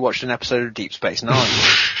 Obviously, he watched an episode of Deep Space Nine.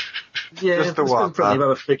 Yeah, there's been plenty of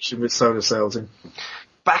other fiction with solar sails in.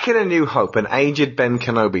 Back in A New Hope, an aged Ben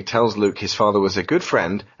Kenobi tells Luke his father was a good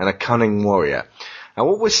friend and a cunning warrior. Now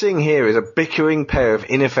what we're seeing here is a bickering pair of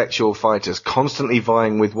ineffectual fighters constantly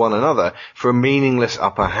vying with one another for a meaningless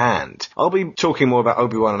upper hand. I'll be talking more about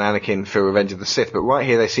Obi-Wan and Anakin for Revenge of the Sith, but right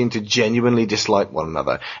here they seem to genuinely dislike one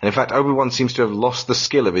another. And in fact, Obi-Wan seems to have lost the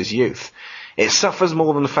skill of his youth. It suffers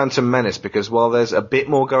more than The Phantom Menace because while there's a bit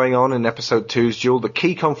more going on in Episode 2's duel, the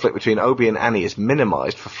key conflict between Obi and Annie is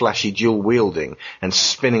minimised for flashy dual wielding and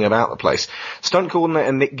spinning about the place. Stunt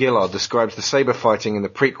coordinator Nick Gillard describes the saber fighting in the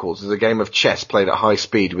prequels as a game of chess played at high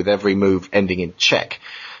speed with every move ending in check.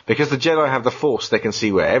 Because the Jedi have the Force, they can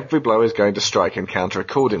see where every blow is going to strike and counter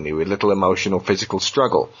accordingly with little emotion or physical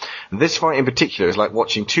struggle. And this fight in particular is like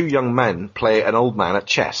watching two young men play an old man at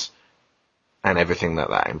chess. And everything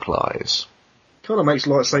that implies. Kind of makes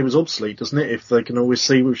lightsabers obsolete, doesn't it? If they can always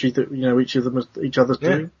see what each other's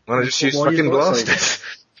doing. Well, I just use fucking blasters.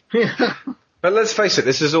 Yeah. But let's face it,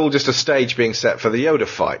 this is all just a stage being set for the Yoda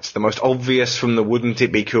fights. The most obvious from the wouldn't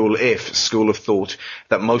it be cool if school of thought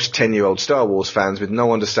that most 10-year-old Star Wars fans with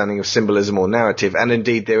no understanding of symbolism or narrative, and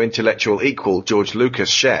indeed their intellectual equal, George Lucas,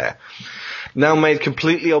 share. Now made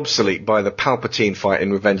completely obsolete by the Palpatine fight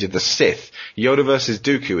in Revenge of the Sith, Yoda vs.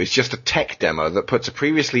 Dooku is just a tech demo that puts a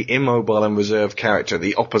previously immobile and reserved character at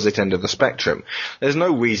the opposite end of the spectrum. There's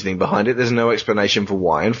no reasoning behind it, there's no explanation for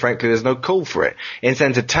why, and frankly there's no call for it. It's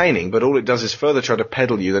entertaining, but all it does is further try to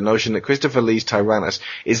peddle you the notion that Christopher Lee's Tyrannus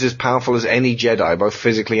is as powerful as any Jedi, both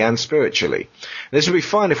physically and spiritually. This would be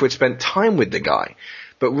fine if we'd spent time with the guy.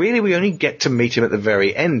 But really we only get to meet him at the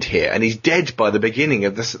very end here, and he's dead by the beginning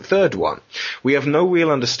of the third one. We have no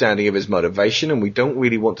real understanding of his motivation, and we don't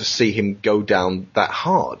really want to see him go down that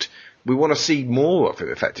hard. We want to see more of him,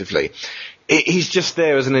 effectively. He's just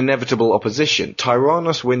there as an inevitable opposition.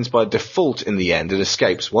 Tyrannus wins by default in the end and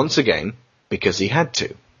escapes, once again, because he had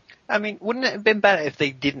to. I mean, wouldn't it have been better if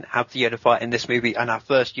they didn't have the Yoda fight in this movie, and our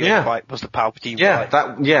first Yoda fight was the Palpatine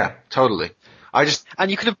fight? Yeah, totally.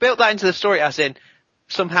 And you could have built that into the story as in,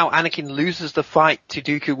 somehow Anakin loses the fight to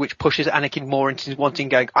Dooku, which pushes Anakin more into wanting,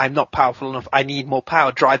 going, I'm not powerful enough, I need more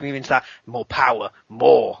power, driving him into that more power,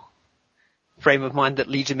 more frame of mind that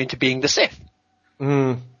leads him into being the Sith.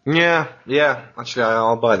 Yeah, actually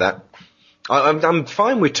I'll buy that. I'm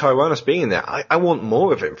fine with Tyrannus being in there. I want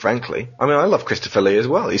more of him, frankly. I mean, I love Christopher Lee as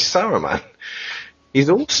well, he's Saruman. He's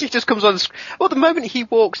awesome. He just comes on the screen. Well, the moment he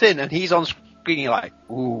walks in and he's on screen, you're like,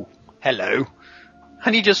 ooh, hello.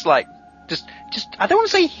 And he just I don't want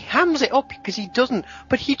to say he hams it up because he doesn't,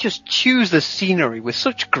 but he just chews the scenery with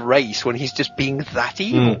such grace when he's just being that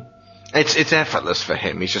evil. It's effortless for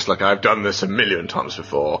him. He's just like, I've done this 1,000,000 times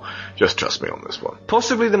before. Just trust me on this one.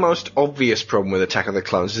 Possibly the most obvious problem with Attack of the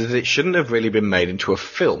Clones is that it shouldn't have really been made into a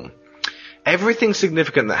film. Everything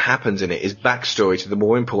significant that happens in it is backstory to the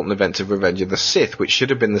more important events of Revenge of the Sith, which should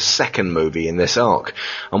have been the second movie in this arc.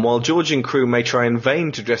 And while George and crew may try in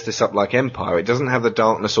vain to dress this up like Empire, it doesn't have the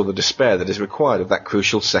darkness or the despair that is required of that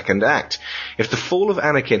crucial second act. If the fall of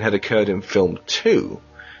Anakin had occurred in film 2,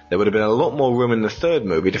 there would have been a lot more room in the third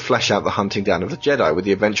movie to flesh out the hunting down of the Jedi, with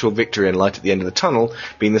the eventual victory and light at the end of the tunnel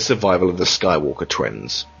being the survival of the Skywalker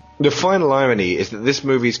twins. The final irony is that this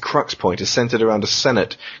movie's crux point is centered around a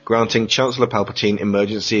Senate granting Chancellor Palpatine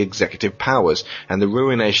emergency executive powers and the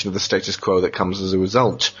ruination of the status quo that comes as a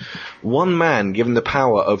result. One man given the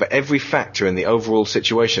power over every factor in the overall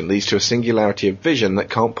situation leads to a singularity of vision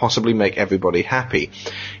that can't possibly make everybody happy.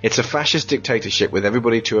 It's a fascist dictatorship with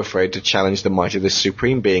everybody too afraid to challenge the might of this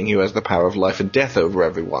supreme being who has the power of life and death over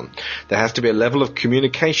everyone. There has to be a level of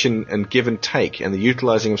communication and give and take and the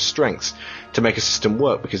utilizing of strengths to make a system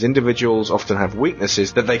work, because individuals often have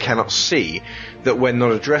weaknesses that they cannot see, that when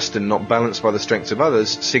not addressed and not balanced by the strengths of others,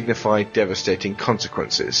 signify devastating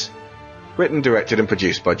consequences. Written, directed and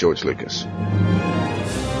produced by George Lucas.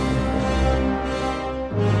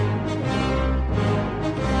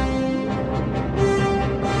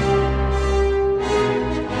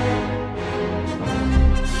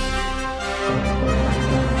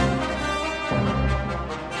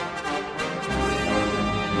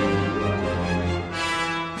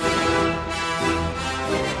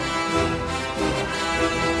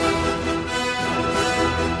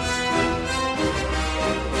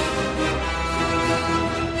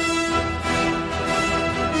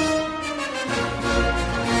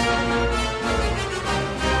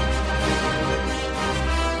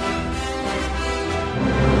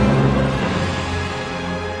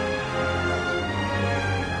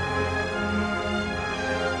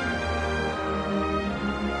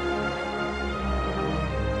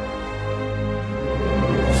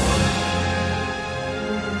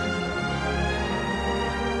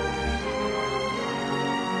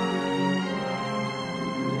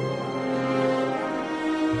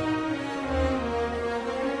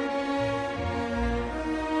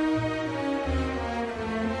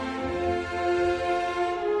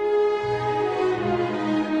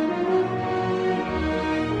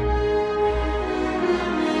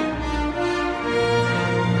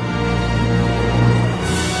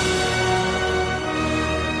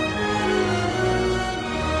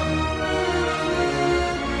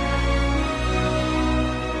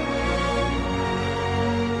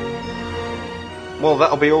 Well,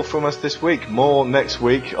 that'll be all from us this week. More next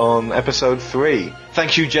week on episode 3.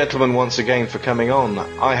 Thank you, gentlemen, once again for coming on.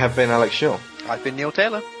 I have been Alex Shaw. I've been Neil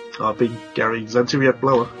Taylor. I've been Gary Xanturiak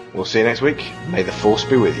Blower. We'll see you next week. May the Force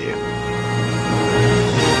be with you.